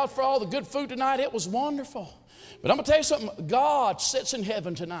 Thank God for all the good food tonight. It was wonderful. But I'm going to tell you something. God sits in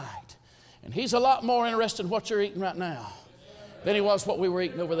heaven tonight, and He's a lot more interested in what you're eating right now than He was what we were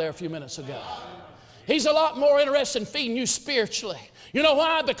eating over there a few minutes ago. He's a lot more interested in feeding you spiritually. You know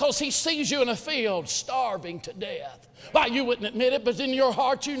why? Because He sees you in a field starving to death. Why, you wouldn't admit it, but in your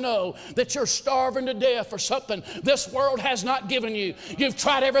heart you know that you're starving to death for something this world has not given you. You've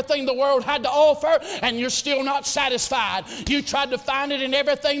tried everything the world had to offer, and you're still not satisfied. You tried to find it in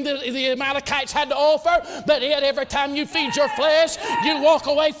everything that the Amalekites had to offer, but yet every time you feed your flesh, you walk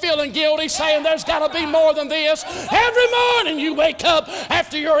away feeling guilty, saying there's got to be more than this. Every morning you wake up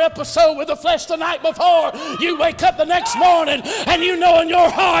after your episode with the flesh the night before, you wake up the next morning and you know in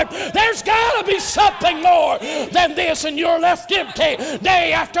your heart there's got to be something more than this. And you're left empty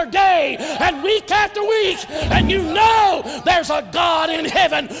day after day and week after week, and you know there's a God in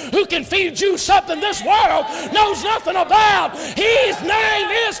heaven who can feed you something this world knows nothing about. His name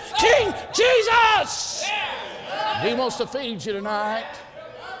is King Jesus. He wants to feed you tonight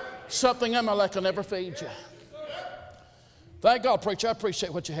something Amalek will never feed you. Thank God, preacher, I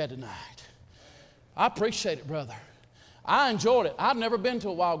appreciate what you had tonight. I appreciate it, brother. I enjoyed it. I've never been to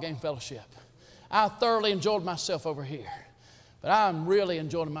a wild game fellowship. I thoroughly enjoyed myself over here. But I'm really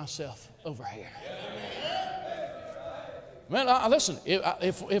enjoying myself over here. Man, listen,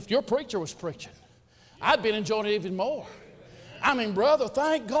 if your preacher was preaching, I'd been enjoying it even more. I mean, brother,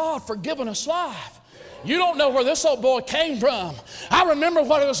 thank God for giving us life. You don't know where this old boy came from. I remember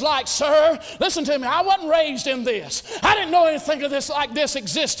what it was like, sir. Listen to me. I wasn't raised in this. I didn't know anything of this like this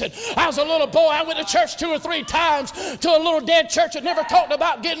existed. I was a little boy. I went to church 2 or 3 times to a little dead church that never talked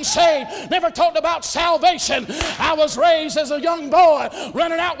about getting saved, never talked about salvation. I was raised as a young boy,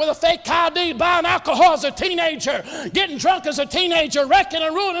 running out with a fake ID, buying alcohol as a teenager, getting drunk as a teenager, wrecking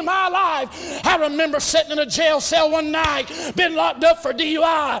and ruining my life. I remember sitting in a jail cell one night, been locked up for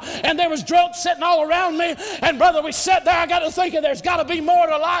DUI, and there was drunks sitting all around me, and brother, we sat there. I got to thinking there's got to be more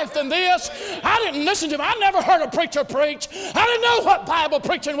to life than this. I didn't listen to him. I never heard a preacher preach. I didn't know what Bible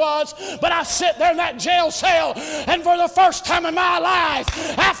preaching was, but I sit there in that jail cell, and for the first time in my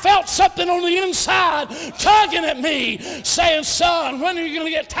life, I felt something on the inside tugging at me, saying, son, when are you going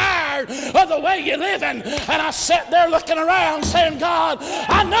to get tired of the way you're living? And I sat there looking around saying, God,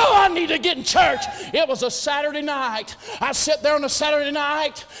 I know I need to get in church. It was a Saturday night. I sat there on a Saturday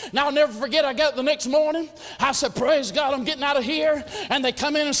night, and I'll never forget, I got up the next morning. I said, praise God, I'm getting out of here. And they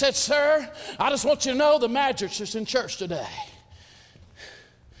come in and said, sir, I just want you to know the magistrate's in church today.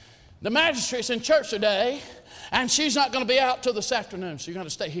 The magistrate's in church today, and she's not going to be out till this afternoon, so you're going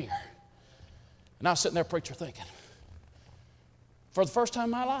to stay here. And I was sitting there, preacher, thinking, for the first time in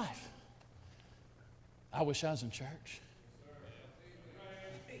my life, I wish I was in church.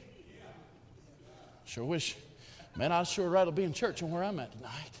 Sure wish, man, I'd sure rather be in church than where I'm at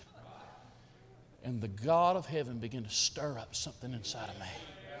tonight. And the God of heaven began to stir up something inside of me.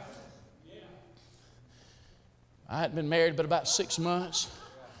 I hadn't been married but about 6 months.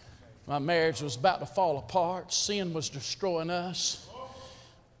 My marriage was about to fall apart. Sin was destroying us.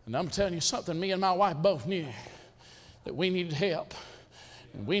 And I'm telling you something, me and my wife both knew that we needed help.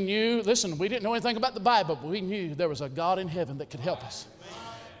 And we knew, listen, we didn't know anything about the Bible, but we knew there was a God in heaven that could help us.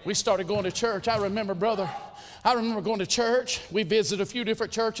 We started going to church. I remember going to church. We visited a few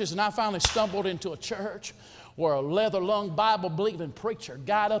different churches, and I finally stumbled into a church where a leather-lunged, Bible-believing preacher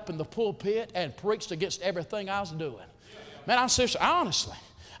got up in the pulpit and preached against everything I was doing. Man, honestly,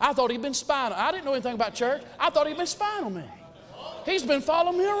 I thought he'd been spying. I didn't know anything about church. I thought he'd been spying on me. He's been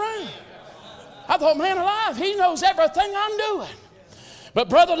following me around. I thought, man alive, he knows everything I'm doing. But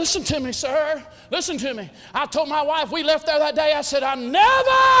brother, listen to me, sir. Listen to me. I told my wife, we left there that day, I said, I'm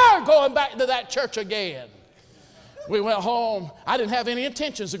never going back to that church again. We went home. I didn't have any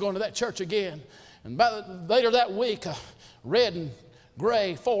intentions of going to that church again. And later that week, a red and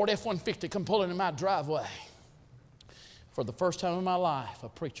gray Ford F-150 come pulling in my driveway. For the first time in my life, a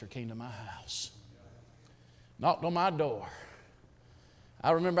preacher came to my house. Knocked on my door.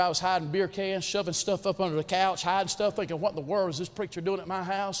 I remember I was hiding beer cans, shoving stuff up under the couch, hiding stuff, thinking, what in the world is this preacher doing at my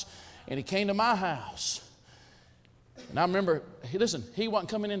house? And he came to my house. And I remember, listen, he wasn't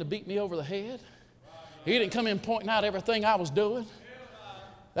coming in to beat me over the head. He didn't come in pointing out everything I was doing.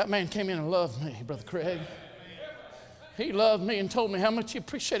 That man came in and loved me, Brother Craig. He loved me and told me how much he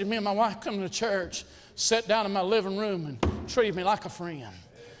appreciated me and my wife coming to church. Sat down in my living room and treated me like a friend.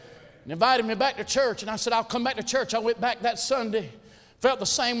 And invited me back to church. And I said, I'll come back to church. I went back that Sunday. Felt the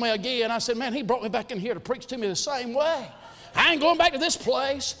same way again. I said, man, he brought me back in here to preach to me the same way. I ain't going back to this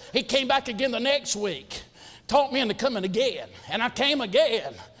place. He came back again the next week. Talked me into coming again. And I came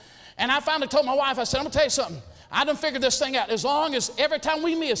again. And I finally told my wife, I said, I'm going to tell you something. I done figured this thing out. As long as every time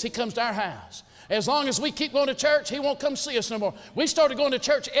we miss, he comes to our house. As long as we keep going to church, he won't come see us no more. We started going to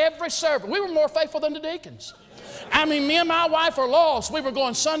church every service. We were more faithful than the deacons. I mean, me and my wife are lost. We were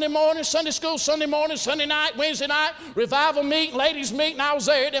going Sunday morning, Sunday school, Sunday morning, Sunday night, Wednesday night, revival meeting, ladies meeting. I was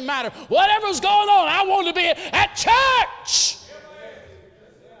there. It didn't matter. Whatever was going on, I wanted to be at church.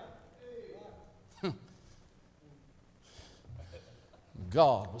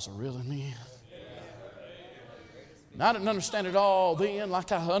 God was a reeling me in. And I didn't understand it all then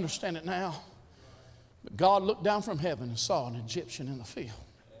like I understand it now. But God looked down from heaven and saw an Egyptian in the field.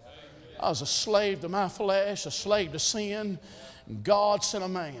 I was a slave to my flesh, a slave to sin, and God sent a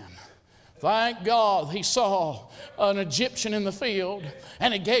man. Thank God he saw an Egyptian in the field,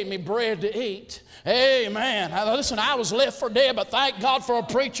 and he gave me bread to eat. Amen. Listen, I was left for dead, but thank God for a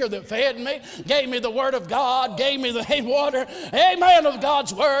preacher that fed me, gave me the Word of God, gave me the water, amen, of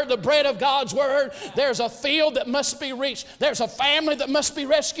God's Word, the bread of God's Word. There's a field that must be reached. There's a family that must be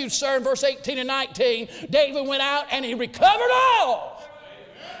rescued, sir. In verse 18 and 19, David went out and he recovered all.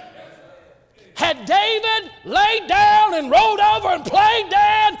 Had David laid down and rolled over and played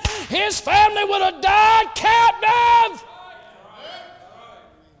dead, his family would have died captive.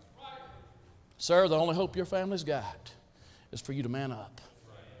 Sir, the only hope your family's got is for you to man up.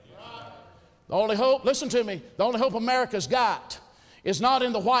 The only hope, listen to me, the only hope America's got is not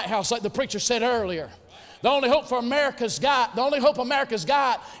in the White House like the preacher said earlier. The only hope for America's got, the only hope America's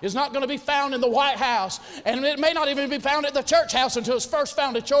got is not going to be found in the White House. And it may not even be found at the church house until it's first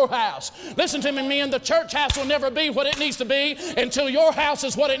found at your house. Listen to me, men, the church house will never be what it needs to be until your house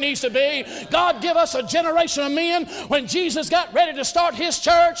is what it needs to be. God give us a generation of men. When Jesus got ready to start his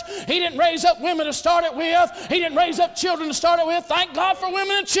church, he didn't raise up women to start it with. He didn't raise up children to start it with. Thank God for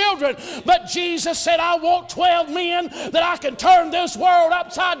women and children. But Jesus said, I want 12 men that I can turn this world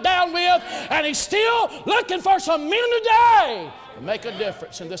upside down with. And he's still looking for some men today to make a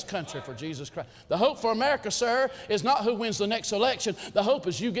difference in this country for Jesus Christ. The hope for America, sir, is not who wins the next election. The hope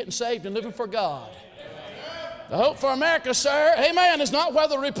is you getting saved and living for God. The hope for America, sir, amen, is not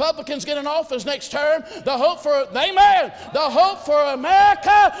whether Republicans get in office next term. The hope for, amen, the hope for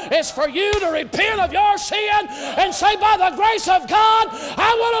America is for you to repent of your sin and say, by the grace of God,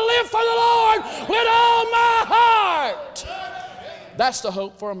 I want to live for the Lord with all my heart. That's the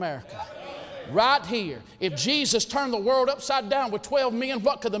hope for America. Right here. If Jesus turned the world upside down with 12 men,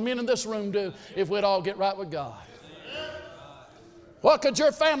 what could the men in this room do if we'd all get right with God? What could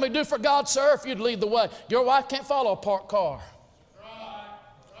your family do for God, sir, if you'd lead the way? Your wife can't follow a parked car.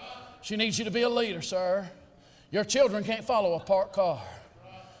 She needs you to be a leader, sir. Your children can't follow a parked car.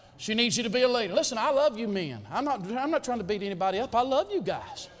 She needs you to be a leader. Listen, I love you men. I'm not trying to beat anybody up. I love you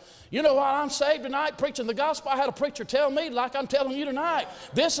guys. You know why I'm saved tonight preaching the gospel? I had a preacher tell me, like I'm telling you tonight,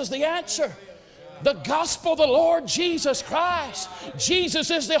 this is the answer. The gospel of the Lord Jesus Christ. Jesus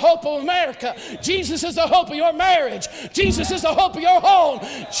is the hope of America. Jesus is the hope of your marriage. Jesus is the hope of your home.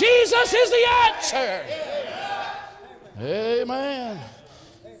 Jesus is the answer. Amen.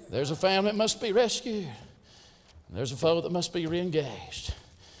 There's a family that must be rescued. There's a foe that must be re-engaged.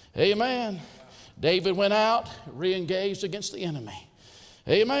 Amen. David went out, re-engaged against the enemy.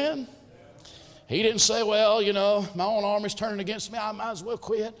 Amen. He didn't say, well, you know, my own army's turning against me. I might as well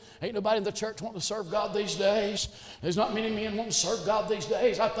quit. Ain't nobody in the church wanting to serve God these days. There's not many men wanting to serve God these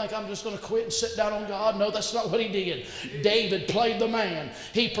days. I think I'm just going to quit and sit down on God. No, that's not what he did. David played the man.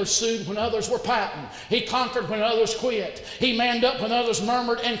 He pursued when others were pouting. He conquered when others quit. He manned up when others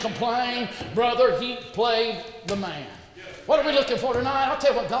murmured and complained. Brother, he played the man. What are we looking for tonight? I'll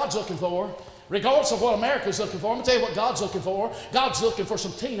tell you what God's looking for. Regardless of what America's looking for, I'm going to tell you what God's looking for. God's looking for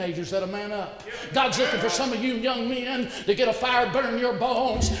some teenagers that'll man up. God's looking for some of you young men to get a fire burn your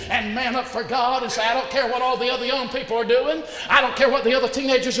bones and man up for God and say, I don't care what all the other young people are doing. I don't care what the other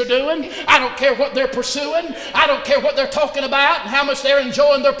teenagers are doing. I don't care what they're pursuing. I don't care what they're talking about and how much they're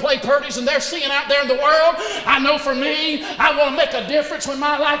enjoying their play parties and they're seeing out there in the world. I know for me, I want to make a difference when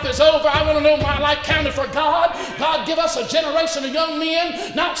my life is over. I want to know my life counted for God. God, give us a generation of young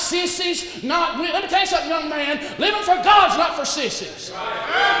men, not sissies, let me tell you something, young man, living for God's not for sissies.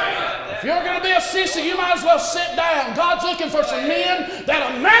 If you're going to be a sissy, you might as well sit down. God's looking for some men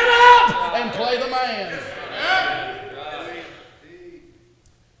that'll man up and play the man.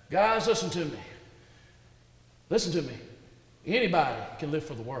 Guys, listen to me. Listen to me. Anybody can live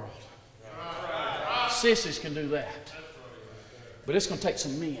for the world. Sissies can do that. But it's going to take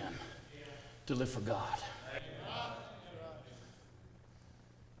some men to live for God.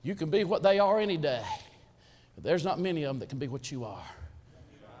 You can be what they are any day, but there's not many of them that can be what you are.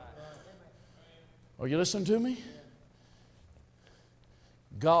 Are you listening to me?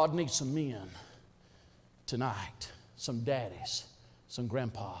 God needs some men tonight, some daddies, some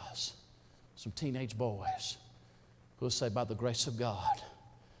grandpas, some teenage boys who will say, by the grace of God,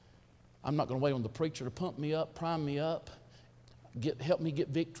 I'm not going to wait on the preacher to pump me up, prime me up, help me get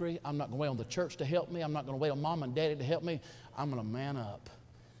victory. I'm not going to wait on the church to help me. I'm not going to wait on mom and daddy to help me. I'm going to man up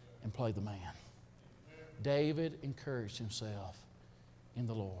and play the man. David encouraged himself in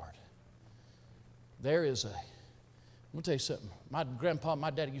the Lord. There is let me tell you something. My grandpa,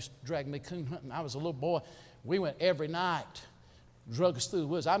 my daddy used to drag me coon hunting. I was a little boy. We went every night, drug us through the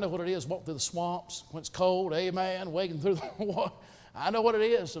woods. I know what it is, walk through the swamps when it's cold, amen, wading through the water. I know what it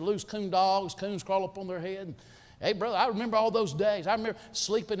is to lose coon dogs, coons crawl up on their head. And, hey, brother, I remember all those days. I remember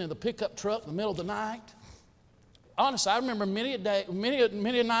sleeping in the pickup truck in the middle of the night. Honestly, I remember many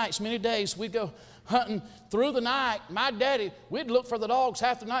nights, many days, we'd go hunting through the night. My daddy, we'd look for the dogs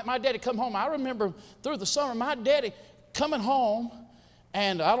half the night. My daddy come home. I remember through the summer, my daddy coming home,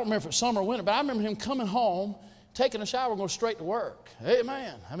 and I don't remember if it's summer or winter, but I remember him coming home, taking a shower, going straight to work.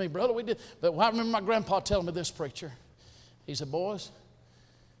 Amen. I mean, brother, we did. But I remember my grandpa telling me this, preacher. He said, boys,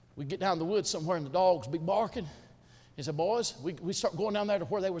 we get down in the woods somewhere and the dogs be barking. He said, boys, we start going down there to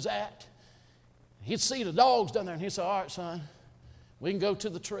where they was at. He'd see the dogs down there, and he'd say, all right, son, we can go to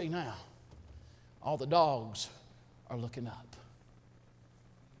the tree now. All the dogs are looking up.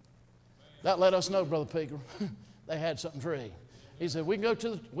 That let us know, Brother Pegram, they had something tree. He said, we can go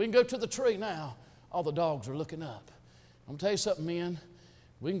to the tree now. All the dogs are looking up. I'm going to tell you something, men.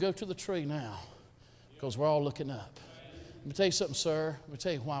 We can go to the tree now because we're all looking up. Let me tell you something, sir. Let me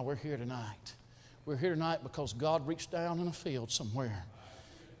tell you why we're here tonight. We're here tonight because God reached down in a field somewhere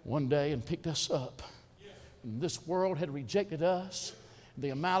one day and picked us up. And this world had rejected us.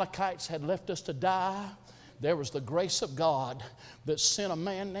 The Amalekites had left us to die. There was the grace of God that sent a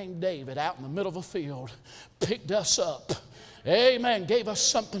man named David out in the middle of a field, picked us up, amen, gave us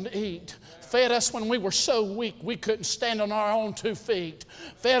something to eat, fed us when we were so weak we couldn't stand on our own 2 feet,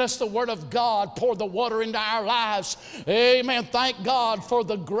 fed us the Word of God, poured the water into our lives. Amen. Thank God for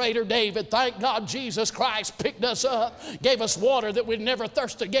the greater David. Thank God Jesus Christ picked us up, gave us water that we'd never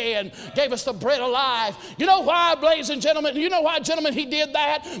thirst again, gave us the bread of life. You know why, ladies and gentlemen? You know why, gentlemen, he did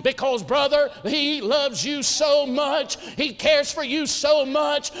that? Because, brother, he loves you so much, he cares for you so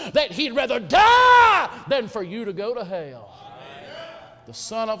much that he'd rather die than for you to go to hell. The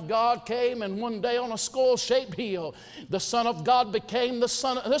Son of God came, and one day on a skull-shaped hill, the Son of God became the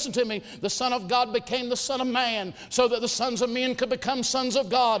Son of, listen to me, the Son of God became the Son of Man so that the sons of men could become sons of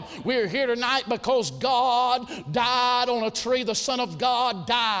God. We're here tonight because God died on a tree. The Son of God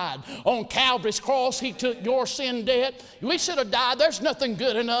died on Calvary's cross. He took your sin debt. We should have died. There's nothing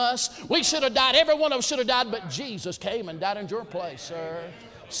good in us. We should have died. Every one of us should have died, but Jesus came and died in your place, sir,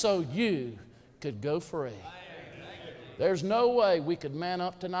 so you could go free. There's no way we could man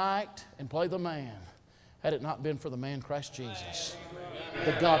up tonight and play the man had it not been for the man Christ Jesus,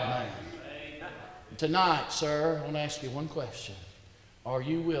 the God-man. Tonight, sir, I want to ask you one question. Are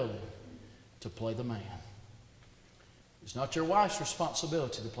you willing to play the man? It's not your wife's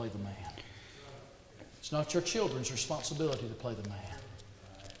responsibility to play the man. It's not your children's responsibility to play the man.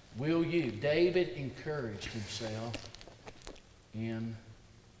 Will you? David encouraged himself in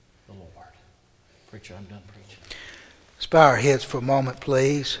the Lord. Preacher, I'm done preaching. Let's bow our heads for a moment,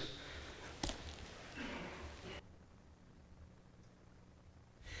 please.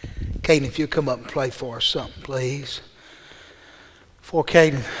 Caden, if you'll come up and play for us something, please. Before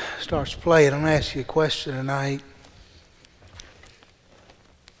Caden starts playing, I'm going to ask you a question tonight.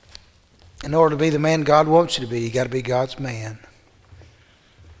 In order to be the man God wants you to be, you got to be God's man.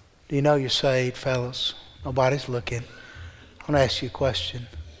 Do you know you're saved, fellas? Nobody's looking. I want to ask you a question.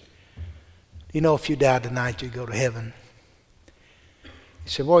 Do you know if you died tonight, you'd go to heaven? You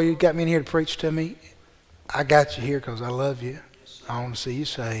said, boy, you got me in here to preach to me. I got you here because I love you. I want to see you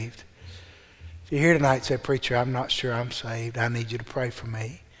saved. If you're here tonight and say, preacher, I'm not sure I'm saved. I need you to pray for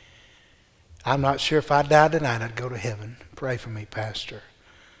me. I'm not sure if I died tonight, I'd go to heaven. Pray for me, pastor.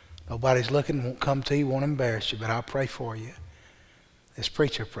 Nobody's looking, won't come to you, won't embarrass you, but I'll pray for you. This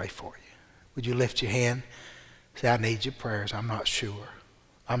preacher will pray for you. Would you lift your hand? Say, I need your prayers. I'm not sure.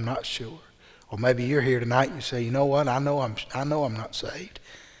 I'm not sure. Or maybe you're here tonight and you say, you know what? I know I'm not saved.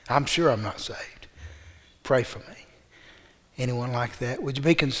 I'm sure I'm not saved. Pray for me. Anyone like that? Would you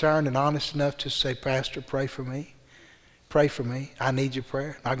be concerned and honest enough to say, Pastor, pray for me? Pray for me. I need your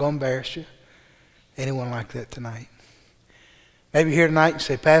prayer. I'm not going to embarrass you. Anyone like that tonight? Maybe you're here tonight and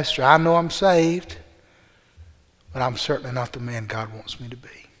say, Pastor, I know I'm saved, but I'm certainly not the man God wants me to be.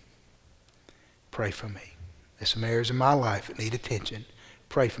 Pray for me. There's some areas in my life that need attention.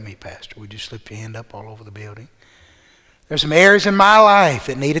 Pray for me, Pastor. Would you slip your hand up all over the building? There's some areas in my life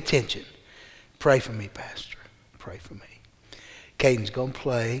that need attention. Pray for me, Pastor. Pray for me. Caden's going to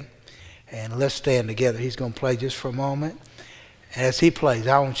play, and let's stand together. He's going to play just for a moment. And as he plays,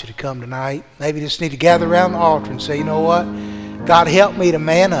 I want you to come tonight. Maybe you just need to gather around the altar and say, you know what? God, help me to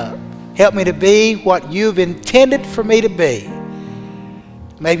man up. Help me to be what you've intended for me to be.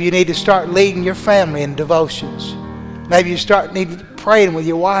 Maybe you need to start leading your family in devotions. Maybe you need to praying with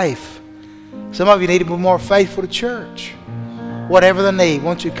your wife. Some of you need to be more faithful to church. Whatever the need,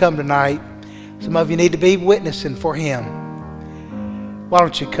 won't you come tonight? Some of you need to be witnessing for him. Why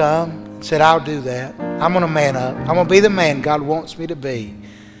don't you come and say, I'll do that. I'm going to man up. I'm going to be the man God wants me to be.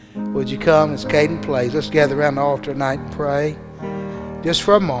 Would you come as Caden plays? Let's gather around the altar tonight and pray. Just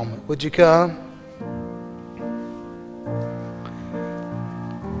for a moment. Would you come?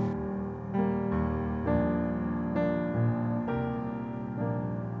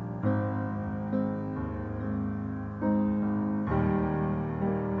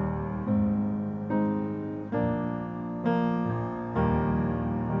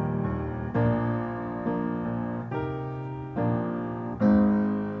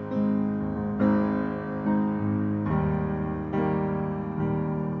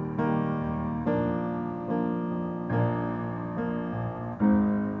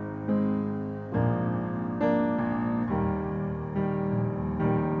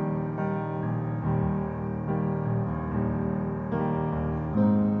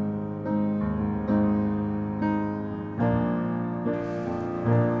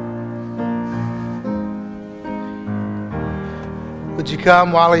 Would you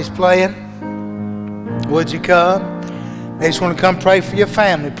come while he's playing? Would you come? They just want to come pray for your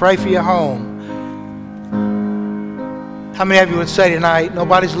family, pray for your home. How many of you would say tonight,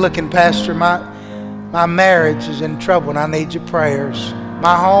 nobody's looking, Pastor, my marriage is in trouble and I need your prayers.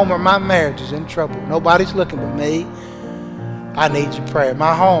 My home or my marriage is in trouble. Nobody's looking but me. I need your prayer.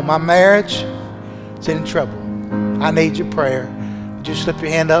 My home, my marriage is in trouble. I need your prayer. Would you slip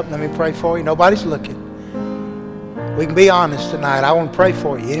your hand up and let me pray for you? Nobody's looking. We can be honest tonight. I want to pray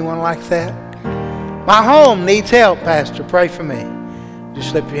for you. Anyone like that? My home needs help, Pastor. Pray for me. Just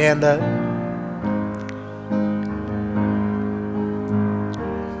slip your hand up.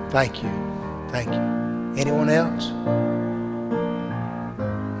 Thank you. Thank you. Anyone else?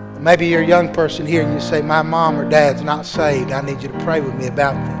 Maybe you're a young person here and you say, my mom or dad's not saved. I need you to pray with me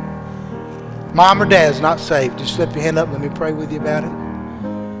about them. Mom or dad's not saved. Just slip your hand up. Let me pray with you about it.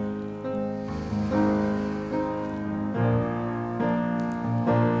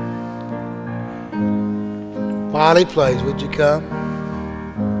 While he plays, would you come?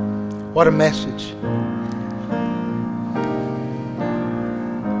 What a message.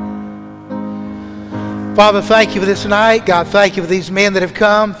 Father, thank you for this night. God, thank you for these men that have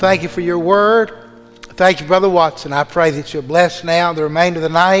come. Thank you for your word. Thank you, Brother Watson. I pray that you'll bless now the remainder of the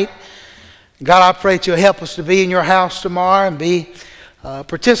night. God, I pray that you'll help us to be in your house tomorrow and be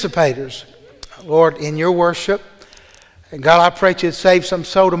participators, Lord, in your worship. And God, I pray that you'd save some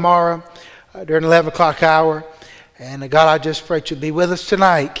soul tomorrow during the 11 o'clock hour. And God, I just pray that you'll be with us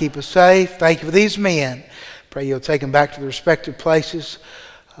tonight. Keep us safe. Thank you for these men. Pray you'll take them back to their respective places.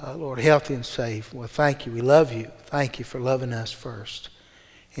 Lord, healthy and safe. Well, thank you. We love you. Thank you for loving us first.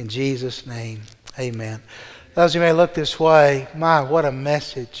 In Jesus' name, amen. Those of you may look this way, my, what a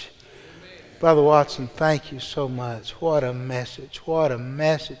message. Brother Watson, thank you so much. What a message. What a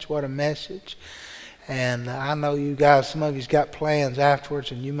message. What a message. And I know you guys, some of you's got plans afterwards,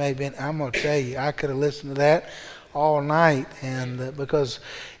 and you may have been, I'm going to tell you, I could have listened to that all night, and because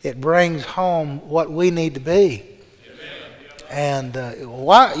it brings home what we need to be. And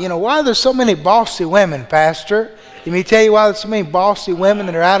why are there so many bossy women, Pastor? Let me tell you why there's so many bossy women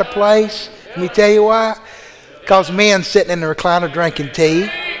that are out of place. Let me tell you why. Because men sitting in the recliner drinking tea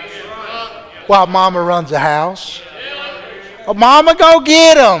while Mama runs the house. Oh, Mama, go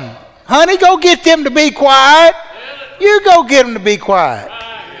get them. Honey, go get them to be quiet. You go get them to be quiet.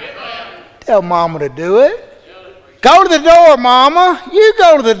 Tell Mama to do it. Go to the door, Mama. You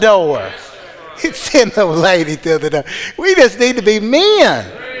go to the door. Send the lady to the door. We just need to be men.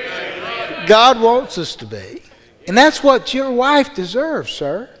 God wants us to be. And that's what your wife deserves,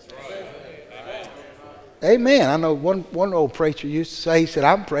 sir. Amen. I know one old preacher used to say, he said,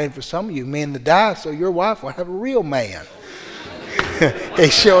 I'm praying for some of you men to die so your wife will have a real man. He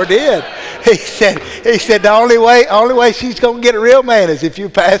sure did. He said the only way she's going to get a real man is if you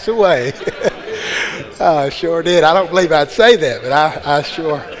pass away. I sure did. I don't believe I'd say that, but I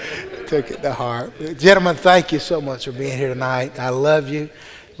sure took it to heart. Gentlemen, thank you so much for being here tonight. I love you.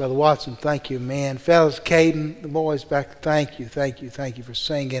 Brother Watson, thank you, man. Fellas, Caden, the boys back, thank you for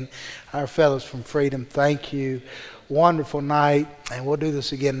singing. Our fellows from Freedom, thank you. Wonderful night, and we'll do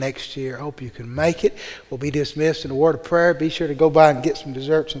this again next year. Hope you can make it. We'll be dismissed in a word of prayer. Be sure to go by and get some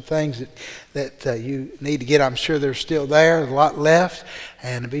desserts and things that you need to get. I'm sure they're still there. There's a lot left,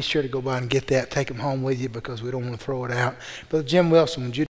 and be sure to go by and get that. Take them home with you because we don't want to throw it out. Brother Jim Wilson, would you